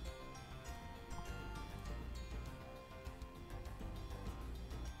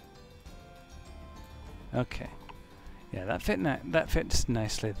okay. Yeah, that fits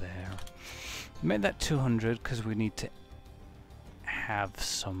nicely there. Made that 200 because we need to have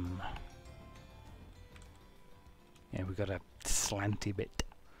some. Yeah, we got a slanty bit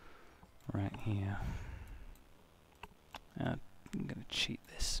right here. I'm gonna cheat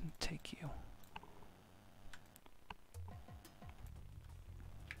this and take you.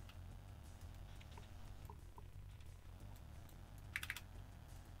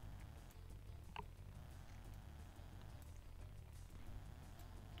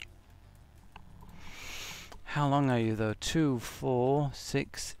 How long are you though? 2, 4,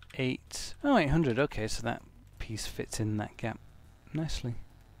 6, 8. Oh, 800. Okay, so that piece fits in that gap nicely.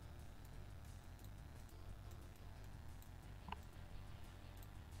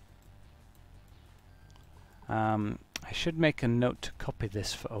 I should make a note to copy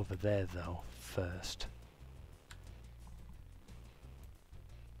this for over there though first.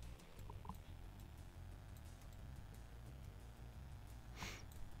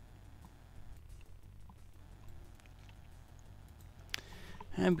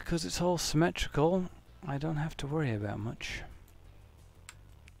 And because it's all symmetrical, I don't have to worry about much.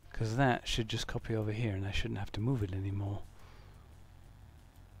 Because that should just copy over here and I shouldn't have to move it anymore.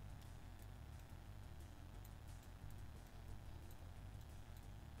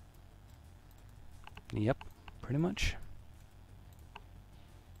 Yep, pretty much.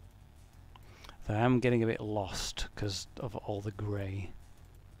 Though I am getting a bit lost because of all the grey.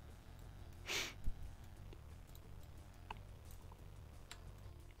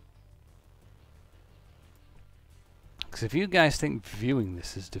 Because if you guys think viewing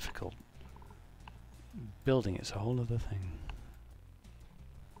this is difficult, building it's a whole other thing.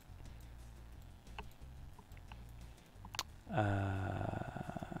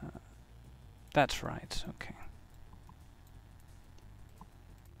 That's right, okay.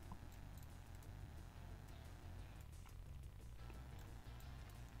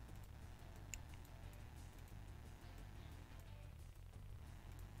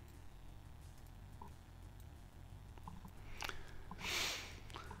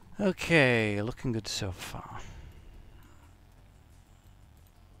 Okay, looking good so far.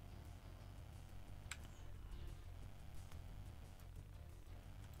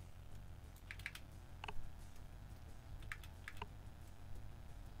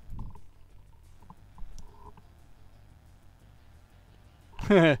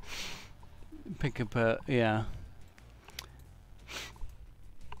 Pick up a, yeah,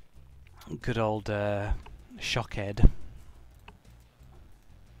 good old shockhead.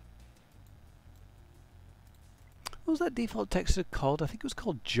 What was that default texture called? I think it was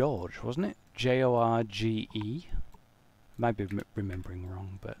called George, wasn't it? Jorge. Might be remembering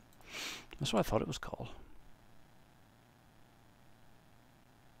wrong, but that's what I thought it was called.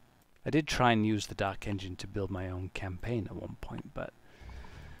 I did try and use the Dark Engine to build my own campaign at one point, but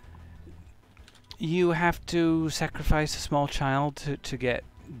you have to sacrifice a small child to get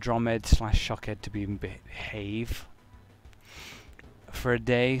Dromed/Shockhead to be behave for a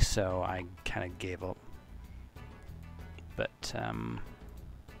day, so I kind of gave up. But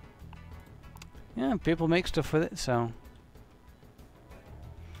yeah, people make stuff with it, so.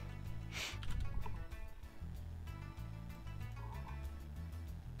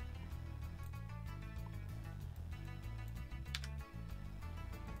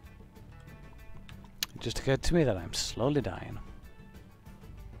 It just occurred to me that I'm slowly dying.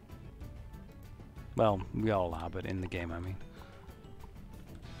 Well, we all are, but in the game, I mean.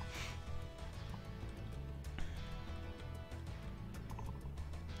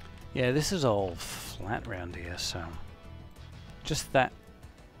 Yeah, this is all flat around here, so just that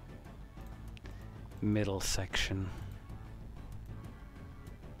middle section.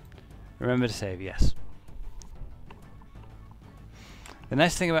 Remember to save, yes. The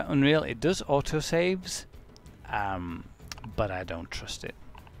nice thing about Unreal, it does autosaves, but I don't trust it.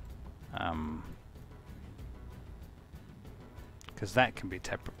 Because that can be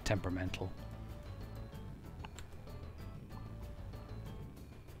temperamental.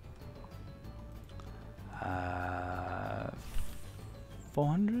 Uh,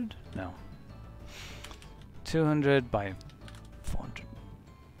 400? No. 200 by 400.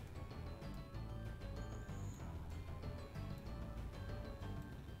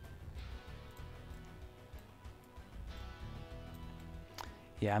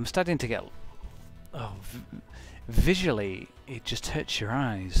 Yeah, I'm starting to get... Oh, visually, it just hurts your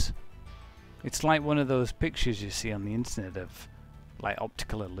eyes. It's like one of those pictures you see on the internet of like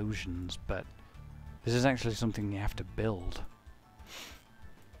optical illusions, but this is actually something you have to build.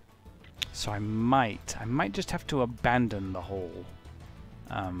 So I might just have to abandon the whole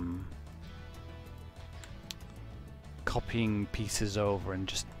copying pieces over and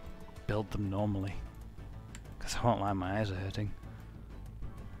just build them normally. Because I won't lie, my eyes are hurting.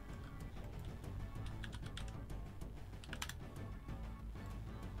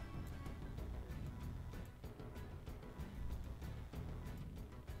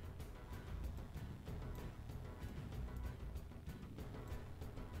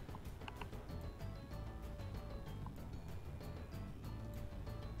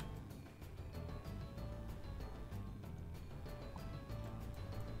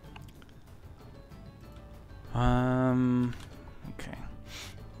 Okay.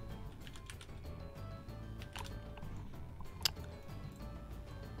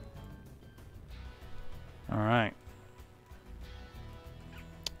 All right.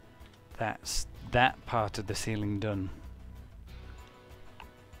 That's that part of the ceiling done.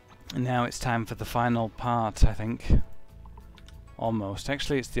 And now it's time for the final part, I think. Almost.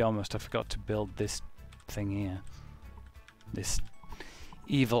 Actually, it's the almost. I forgot to build this thing here. This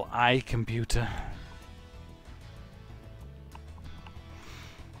evil eye computer.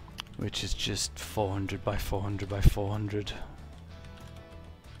 Which is just 400 by 400 by 400.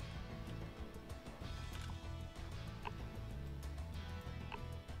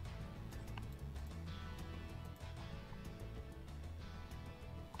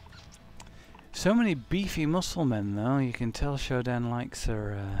 So many beefy muscle men, though. You can tell Shodan likes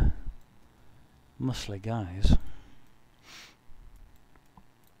her muscly guys.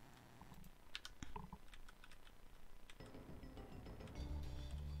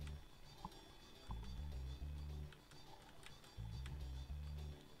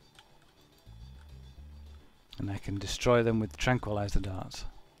 And I can destroy them with tranquilizer darts.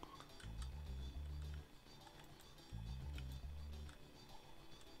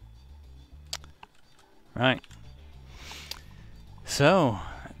 Right. So,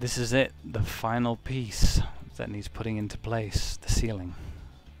 this is it, the final piece that needs putting into place, the ceiling.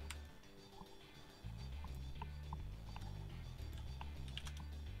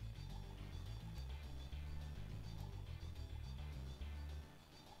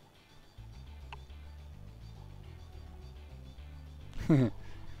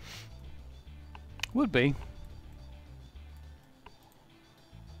 Would be.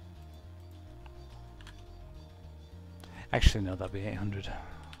 Actually, no, that'd be 800.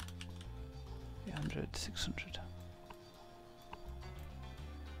 800, 600.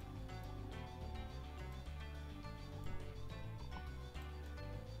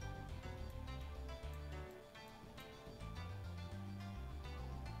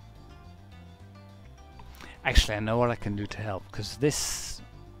 Actually, I know what I can do to help, because this...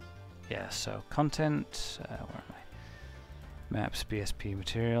 Yeah, so content... where am I? Maps, BSP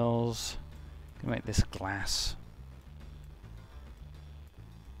materials... Can make this glass.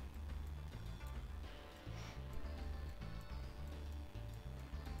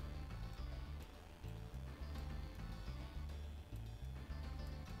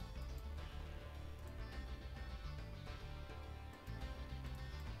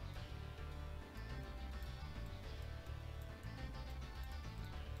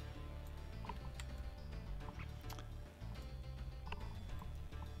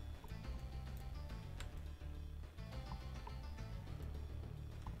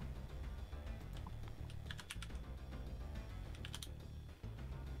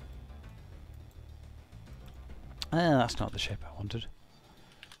 That's not the shape I wanted.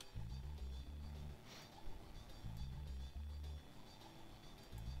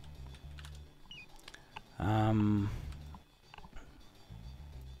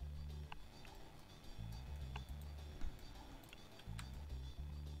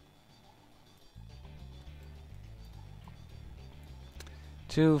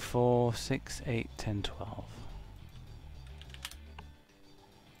 Two, 4, 6, 8, 10, 12.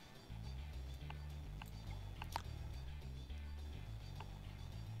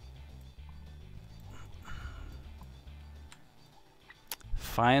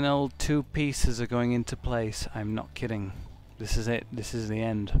 Final 2 pieces are going into place. I'm not kidding. This is it. This is the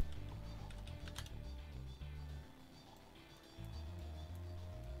end.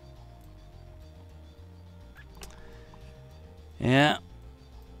 Yeah.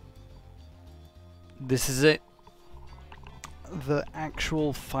 This is it. The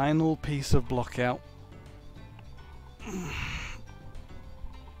actual final piece of blockout.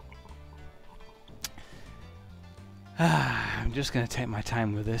 I'm just going to take my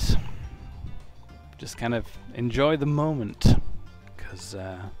time with this. Just kind of enjoy the moment. Because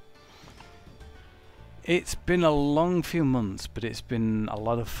it's been a long few months, but it's been a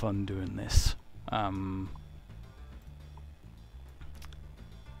lot of fun doing this.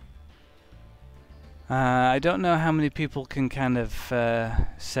 I don't know how many people can kind of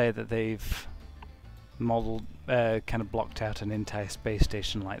say that they've modeled, kind of blocked out an entire space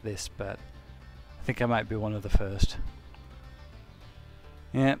station like this, but I think I might be one of the first.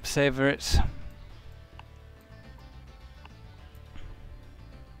 Yep, savor it.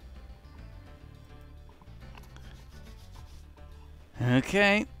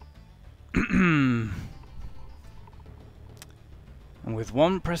 Okay. And with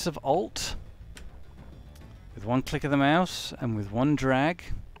one press of Alt, with one click of the mouse, and with one drag,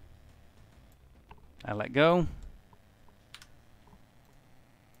 I let go.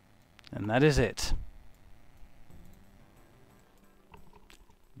 And that is it.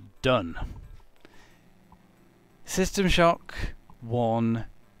 Done. System Shock 1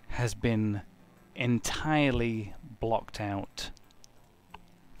 has been entirely blocked out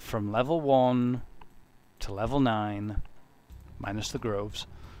from level 1 to level 9, minus the groves,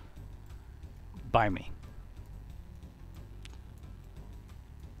 by me.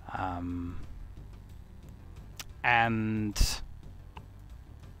 And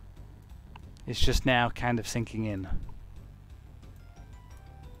it's just now kind of sinking in,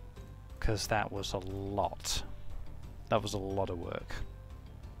 because that was a lot. That was a lot of work.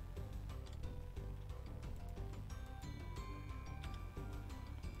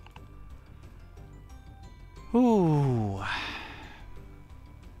 Ooh.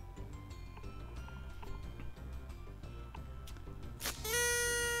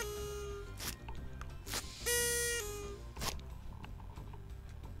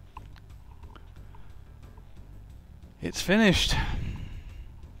 It's finished.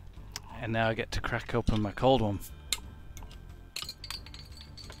 And now I get to crack open my cold one.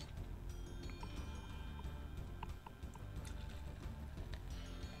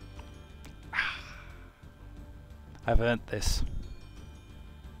 I've earned this.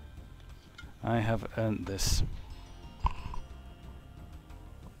 I have earned this.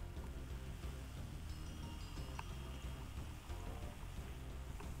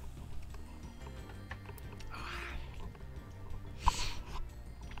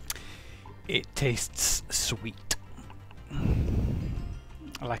 It tastes sweet.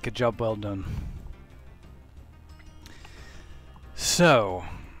 like a job well done. So,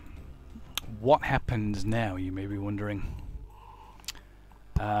 what happens now, you may be wondering.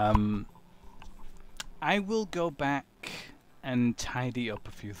 I will go back and tidy up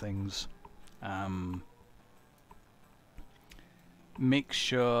a few things. Make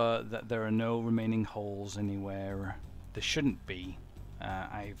sure that there are no remaining holes anywhere. There shouldn't be.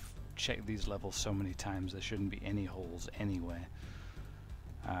 I've checked these levels so many times, there shouldn't be any holes anywhere.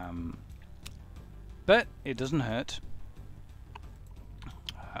 But it doesn't hurt.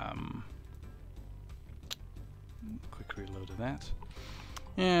 Quick reload of that.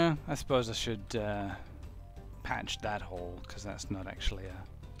 Yeah, I suppose I should patch that hole, because that's not actually a...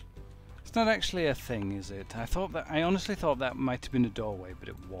 It's not actually a thing, is it? I honestly thought that might have been a doorway, but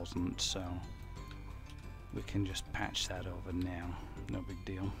it wasn't, so we can just patch that over now. No big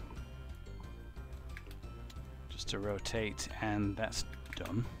deal. Just to rotate, and that's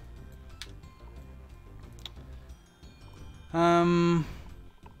done.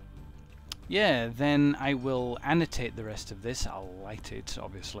 Yeah, then I will annotate the rest of this. I'll light it,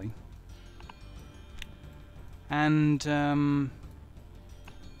 obviously. And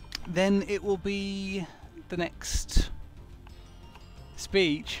then it will be the next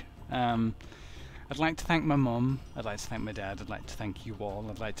speech. I'd like to thank my mum, I'd like to thank my dad, I'd like to thank you all,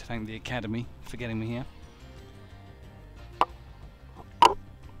 I'd like to thank the Academy for getting me here.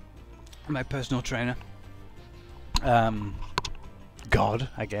 My personal trainer. God,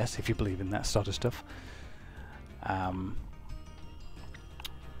 I guess, if you believe in that sort of stuff.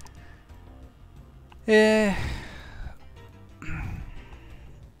 Yeah.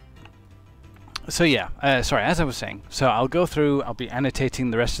 So yeah, sorry, as I was saying, so I'll go through, I'll be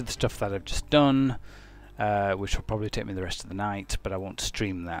annotating the rest of the stuff that I've just done, which will probably take me the rest of the night, but I won't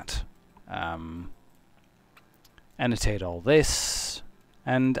stream that. Annotate all this,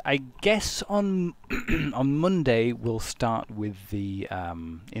 and I guess on on Monday we'll start with the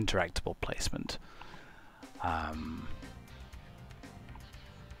interactable placement.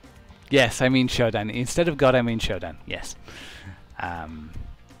 Yes, I mean Showdown. Instead of God, I mean Showdown. Yes.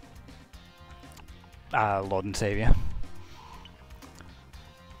 Lord and Savior.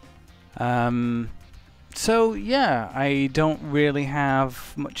 So yeah, I don't really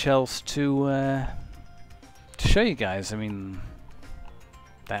have much else to show you guys. I mean,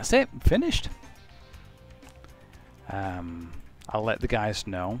 that's it. Finished. I'll let the guys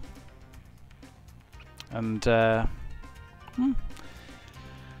know. And I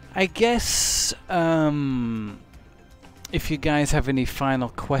guess if you guys have any final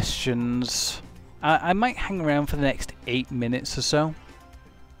questions, I might hang around for the next 8 minutes or so.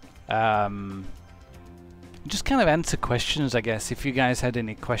 Just kind of answer questions, I guess. If you guys had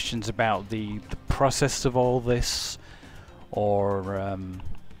any questions about the process of all this, or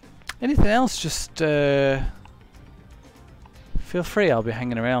anything else, just feel free. I'll be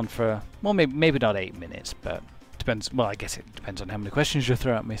hanging around for, well, maybe not 8 minutes, but depends. Well, I guess it depends on how many questions you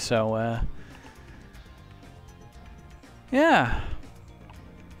throw at me. So yeah,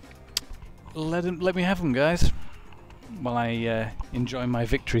 let me have them, guys, while I enjoy my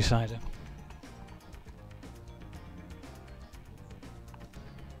victory cider.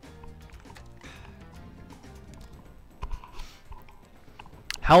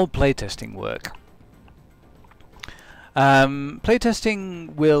 How will playtesting work?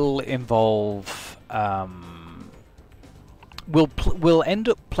 Playtesting will involve we'll end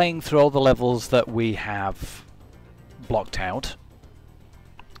up playing through all the levels that we have blocked out,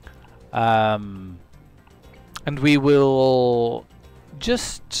 and we will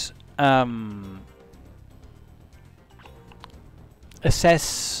just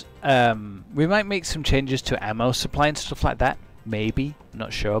assess. We might make some changes to ammo supply and stuff like that. Maybe,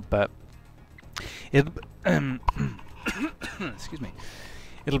 not sure, but it'll excuse me.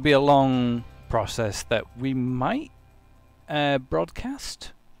 It'll be a long process that we might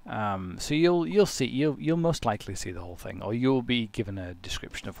broadcast. So you'll see. You'll most likely see the whole thing, or you'll be given a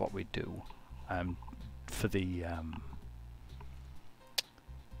description of what we do for the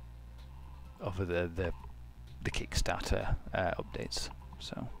over the Kickstarter updates.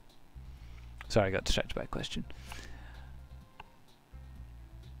 So sorry, I got distracted by a question.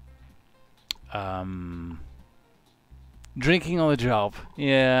 Drinking on the job.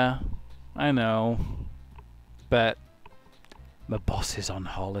 Yeah, I know. But my boss is on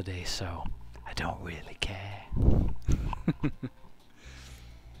holiday, so I don't really care.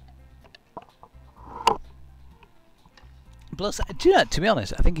 Plus, do you know, to be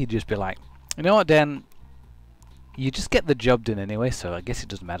honest, I think he'd just be like, you know what, Dan? You just get the job done anyway, so I guess it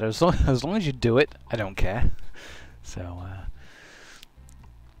doesn't matter. As long as you do it, I don't care. So,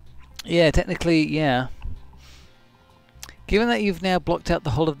 Yeah, technically, yeah. Given that you've now blocked out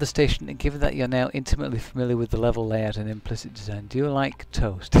the whole of the station, and given that you're now intimately familiar with the level layout and implicit design, do you like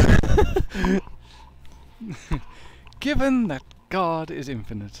toast? Given that God is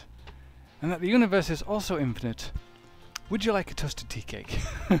infinite, and that the universe is also infinite, would you like a toasted tea cake?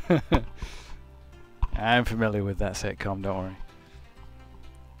 I'm familiar with that sitcom, don't worry.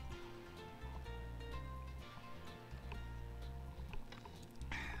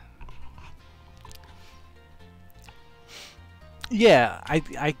 Yeah,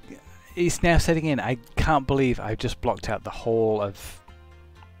 it's now setting in. I can't believe I just blocked out the whole of,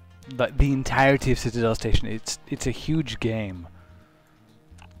 like, the entirety of Citadel Station. It's a huge game,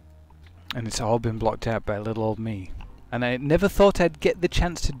 and it's all been blocked out by little old me. And I never thought I'd get the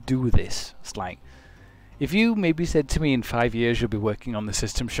chance to do this. It's like, if you maybe said to me in 5 years you'll be working on the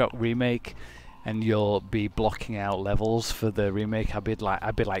System Shock remake, and you'll be blocking out levels for the remake, I'd be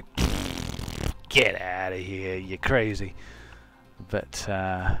like, get out of here, you're crazy. But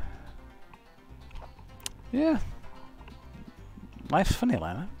yeah, life's funny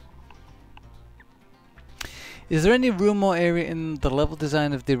like that. Is there any room or area in the level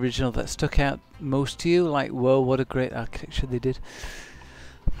design of the original that stuck out most to you? Like, whoa, what a great architecture they did.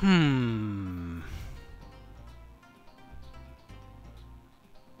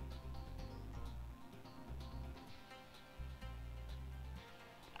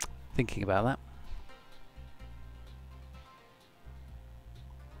 Thinking about that.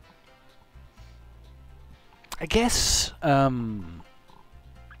 I guess for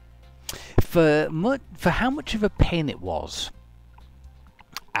how much of a pain it was,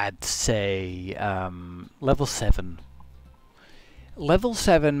 I'd say level 7. Level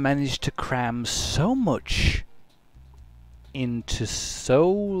 7 managed to cram so much into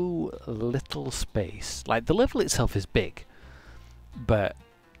so little space. Like, the level itself is big, but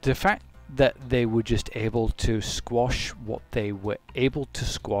the fact that they were just able to squash what they were able to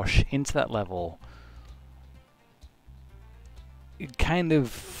squash into that level, it kind of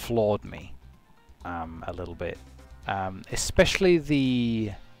floored me a little bit, especially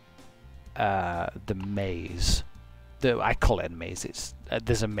the maze. I call it a maze. It's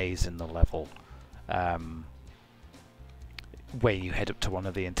there's a maze in the level where you head up to one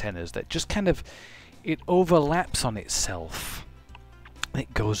of the antennas that just kind of, it overlaps on itself.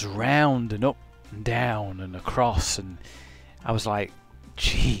 It goes round and up and down and across, and I was like,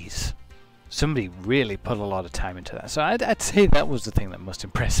 "Jeez." Somebody really put a lot of time into that. So I'd say that was the thing that most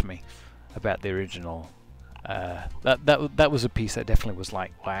impressed me about the original. That was a piece that definitely was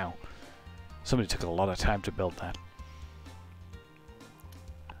like, wow, somebody took a lot of time to build that.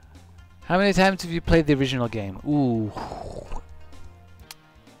 How many times have you played the original game? Ooh,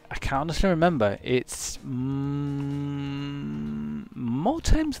 I can't honestly remember. It's more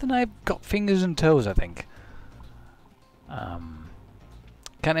times than I've got fingers and toes, I think.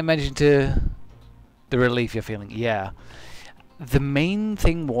 Can't imagine the relief you're feeling. Yeah. The main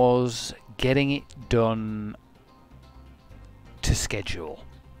thing was getting it done to schedule.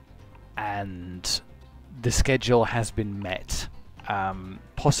 And the schedule has been met.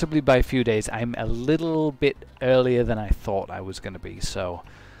 Possibly by a few days. I'm a little bit earlier than I thought I was going to be. So,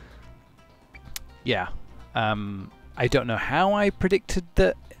 yeah. I don't know how I predicted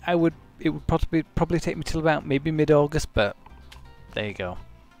that it would probably take me till about maybe mid-August, but there you go.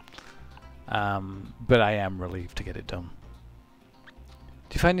 But I am relieved to get it done.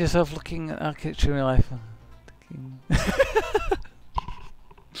 Do you find yourself looking at architecture in your life?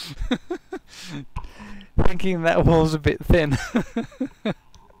 Thinking that wall's a bit thin.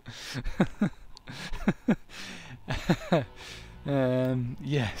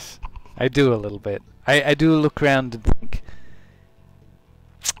 Yes, I do a little bit. I do look around and think,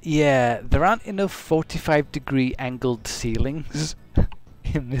 yeah, there aren't enough 45-degree angled ceilings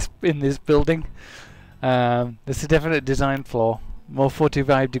in this building. There's a definite design flaw. More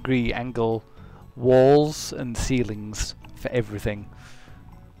 45-degree angle walls and ceilings for everything.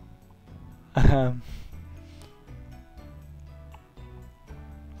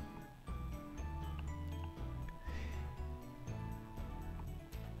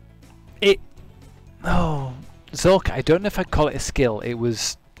 Oh, Zork, I don't know if I'd call it a skill. It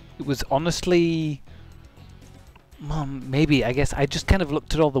was honestly, well, maybe, I guess I just kind of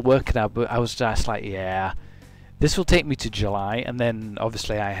looked at all the work now, but I was just like, yeah, this will take me to July, and then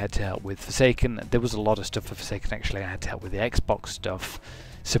obviously I had to help with Forsaken. There was a lot of stuff for Forsaken, actually. I had to help with the Xbox stuff,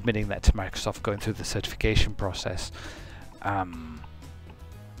 submitting that to Microsoft, going through the certification process,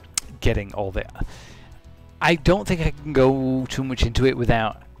 getting all the... I don't think I can go too much into it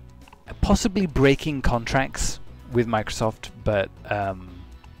without possibly breaking contracts with Microsoft, but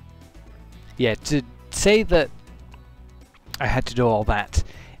yeah, to say that I had to do all that,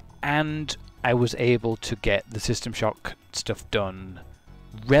 and I was able to get the System Shock stuff done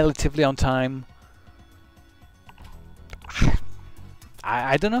relatively on time.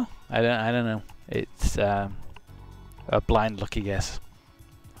 I don't know. I don't know. It's a blind lucky guess.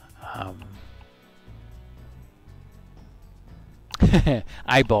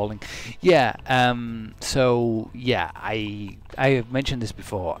 Eyeballing. Yeah. So yeah, I have mentioned this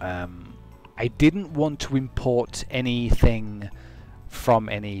before. I didn't want to import anything from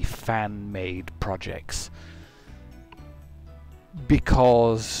any fan-made projects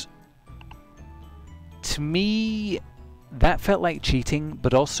because to me that felt like cheating,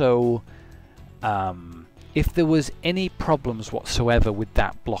 but also if there was any problems whatsoever with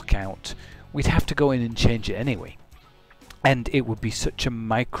that blockout, we'd have to go in and change it anyway, and it would be such a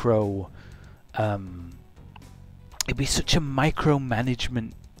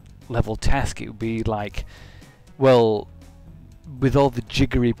micromanagement level task. It would be like, well, with all the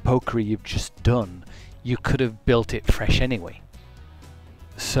jiggery pokery you've just done, you could have built it fresh anyway.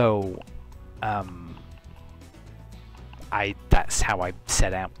 So that's how I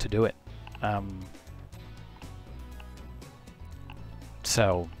set out to do it.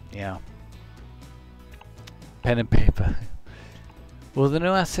 So yeah, pen and paper. Will the new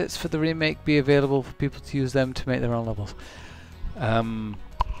assets for the remake be available for people to use them to make their own levels?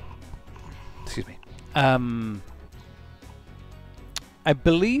 Excuse me. I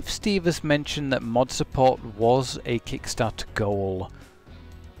believe Steve has mentioned that mod support was a Kickstarter goal,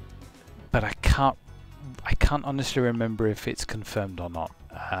 but I can't honestly remember if it's confirmed or not.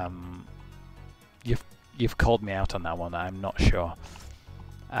 You've called me out on that one. I'm not sure.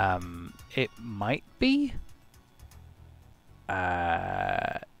 It might be.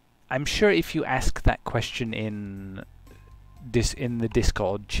 I'm sure if you ask that question in the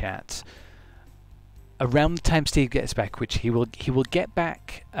Discord chat, around the time Steve gets back, which he will get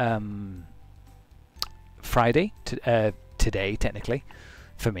back Friday today technically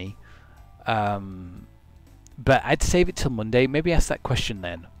for me, but I'd save it till Monday. Maybe ask that question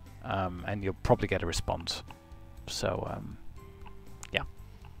then, and you'll probably get a response. So yeah.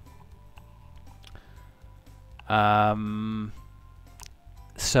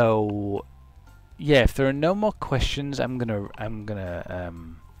 So yeah, if there are no more questions, I'm gonna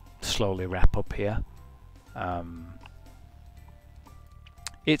slowly wrap up here.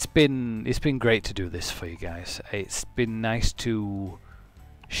 It's been great to do this for you guys. It's been nice to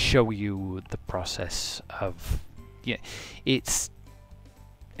show you the process of, yeah, it's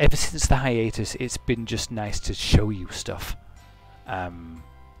ever since the hiatus, it's been just nice to show you stuff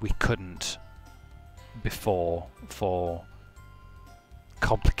we couldn't before for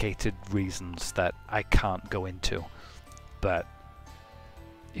complicated reasons that I can't go into, but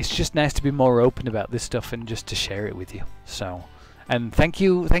it's just nice to be more open about this stuff and just to share it with you. So, and thank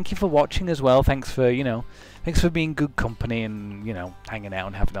you for watching as well. Thanks for thanks for being good company and hanging out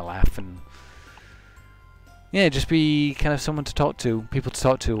and having a laugh, and yeah, just be kind of someone to talk to, people to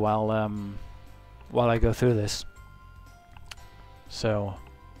talk to while I go through this. So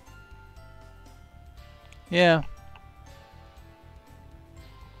yeah.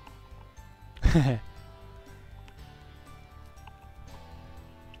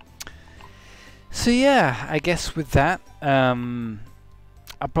 So yeah, I guess with that,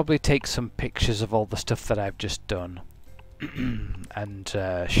 I'll probably take some pictures of all the stuff that I've just done and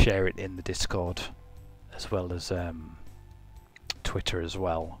share it in the Discord as well as Twitter as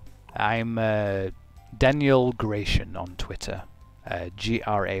well. I'm Daniel Grayshon on Twitter,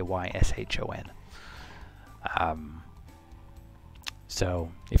 Grayshon.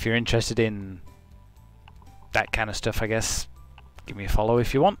 So if you're interested in that kind of stuff, I guess give me a follow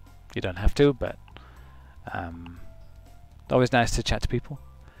if you want. You don't have to, but always nice to chat to people.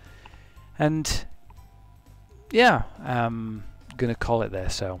 And yeah, I'm gonna call it there.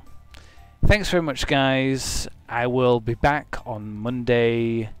 So thanks very much, guys. I will be back on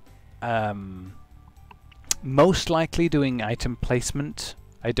Monday, most likely doing item placement.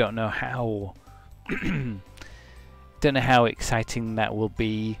 I don't know how don't know how exciting that will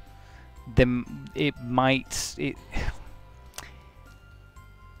be. Then it's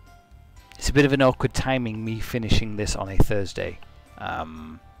a bit of an awkward timing, me finishing this on a Thursday.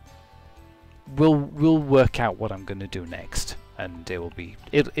 We'll work out what I'm going to do next, and it'll be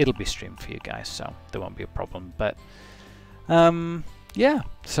streamed for you guys, so there won't be a problem. But yeah,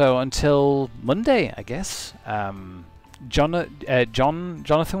 so until Monday, I guess.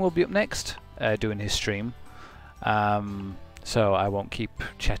 Jonathan will be up next, doing his stream. So I won't keep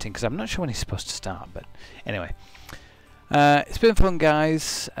chatting because I'm not sure when he's supposed to start. But anyway. It's been fun,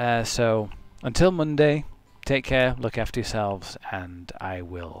 guys, so until Monday, take care, look after yourselves, and I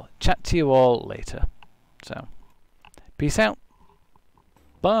will chat to you all later. So, peace out.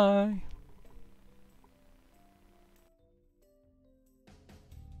 Bye.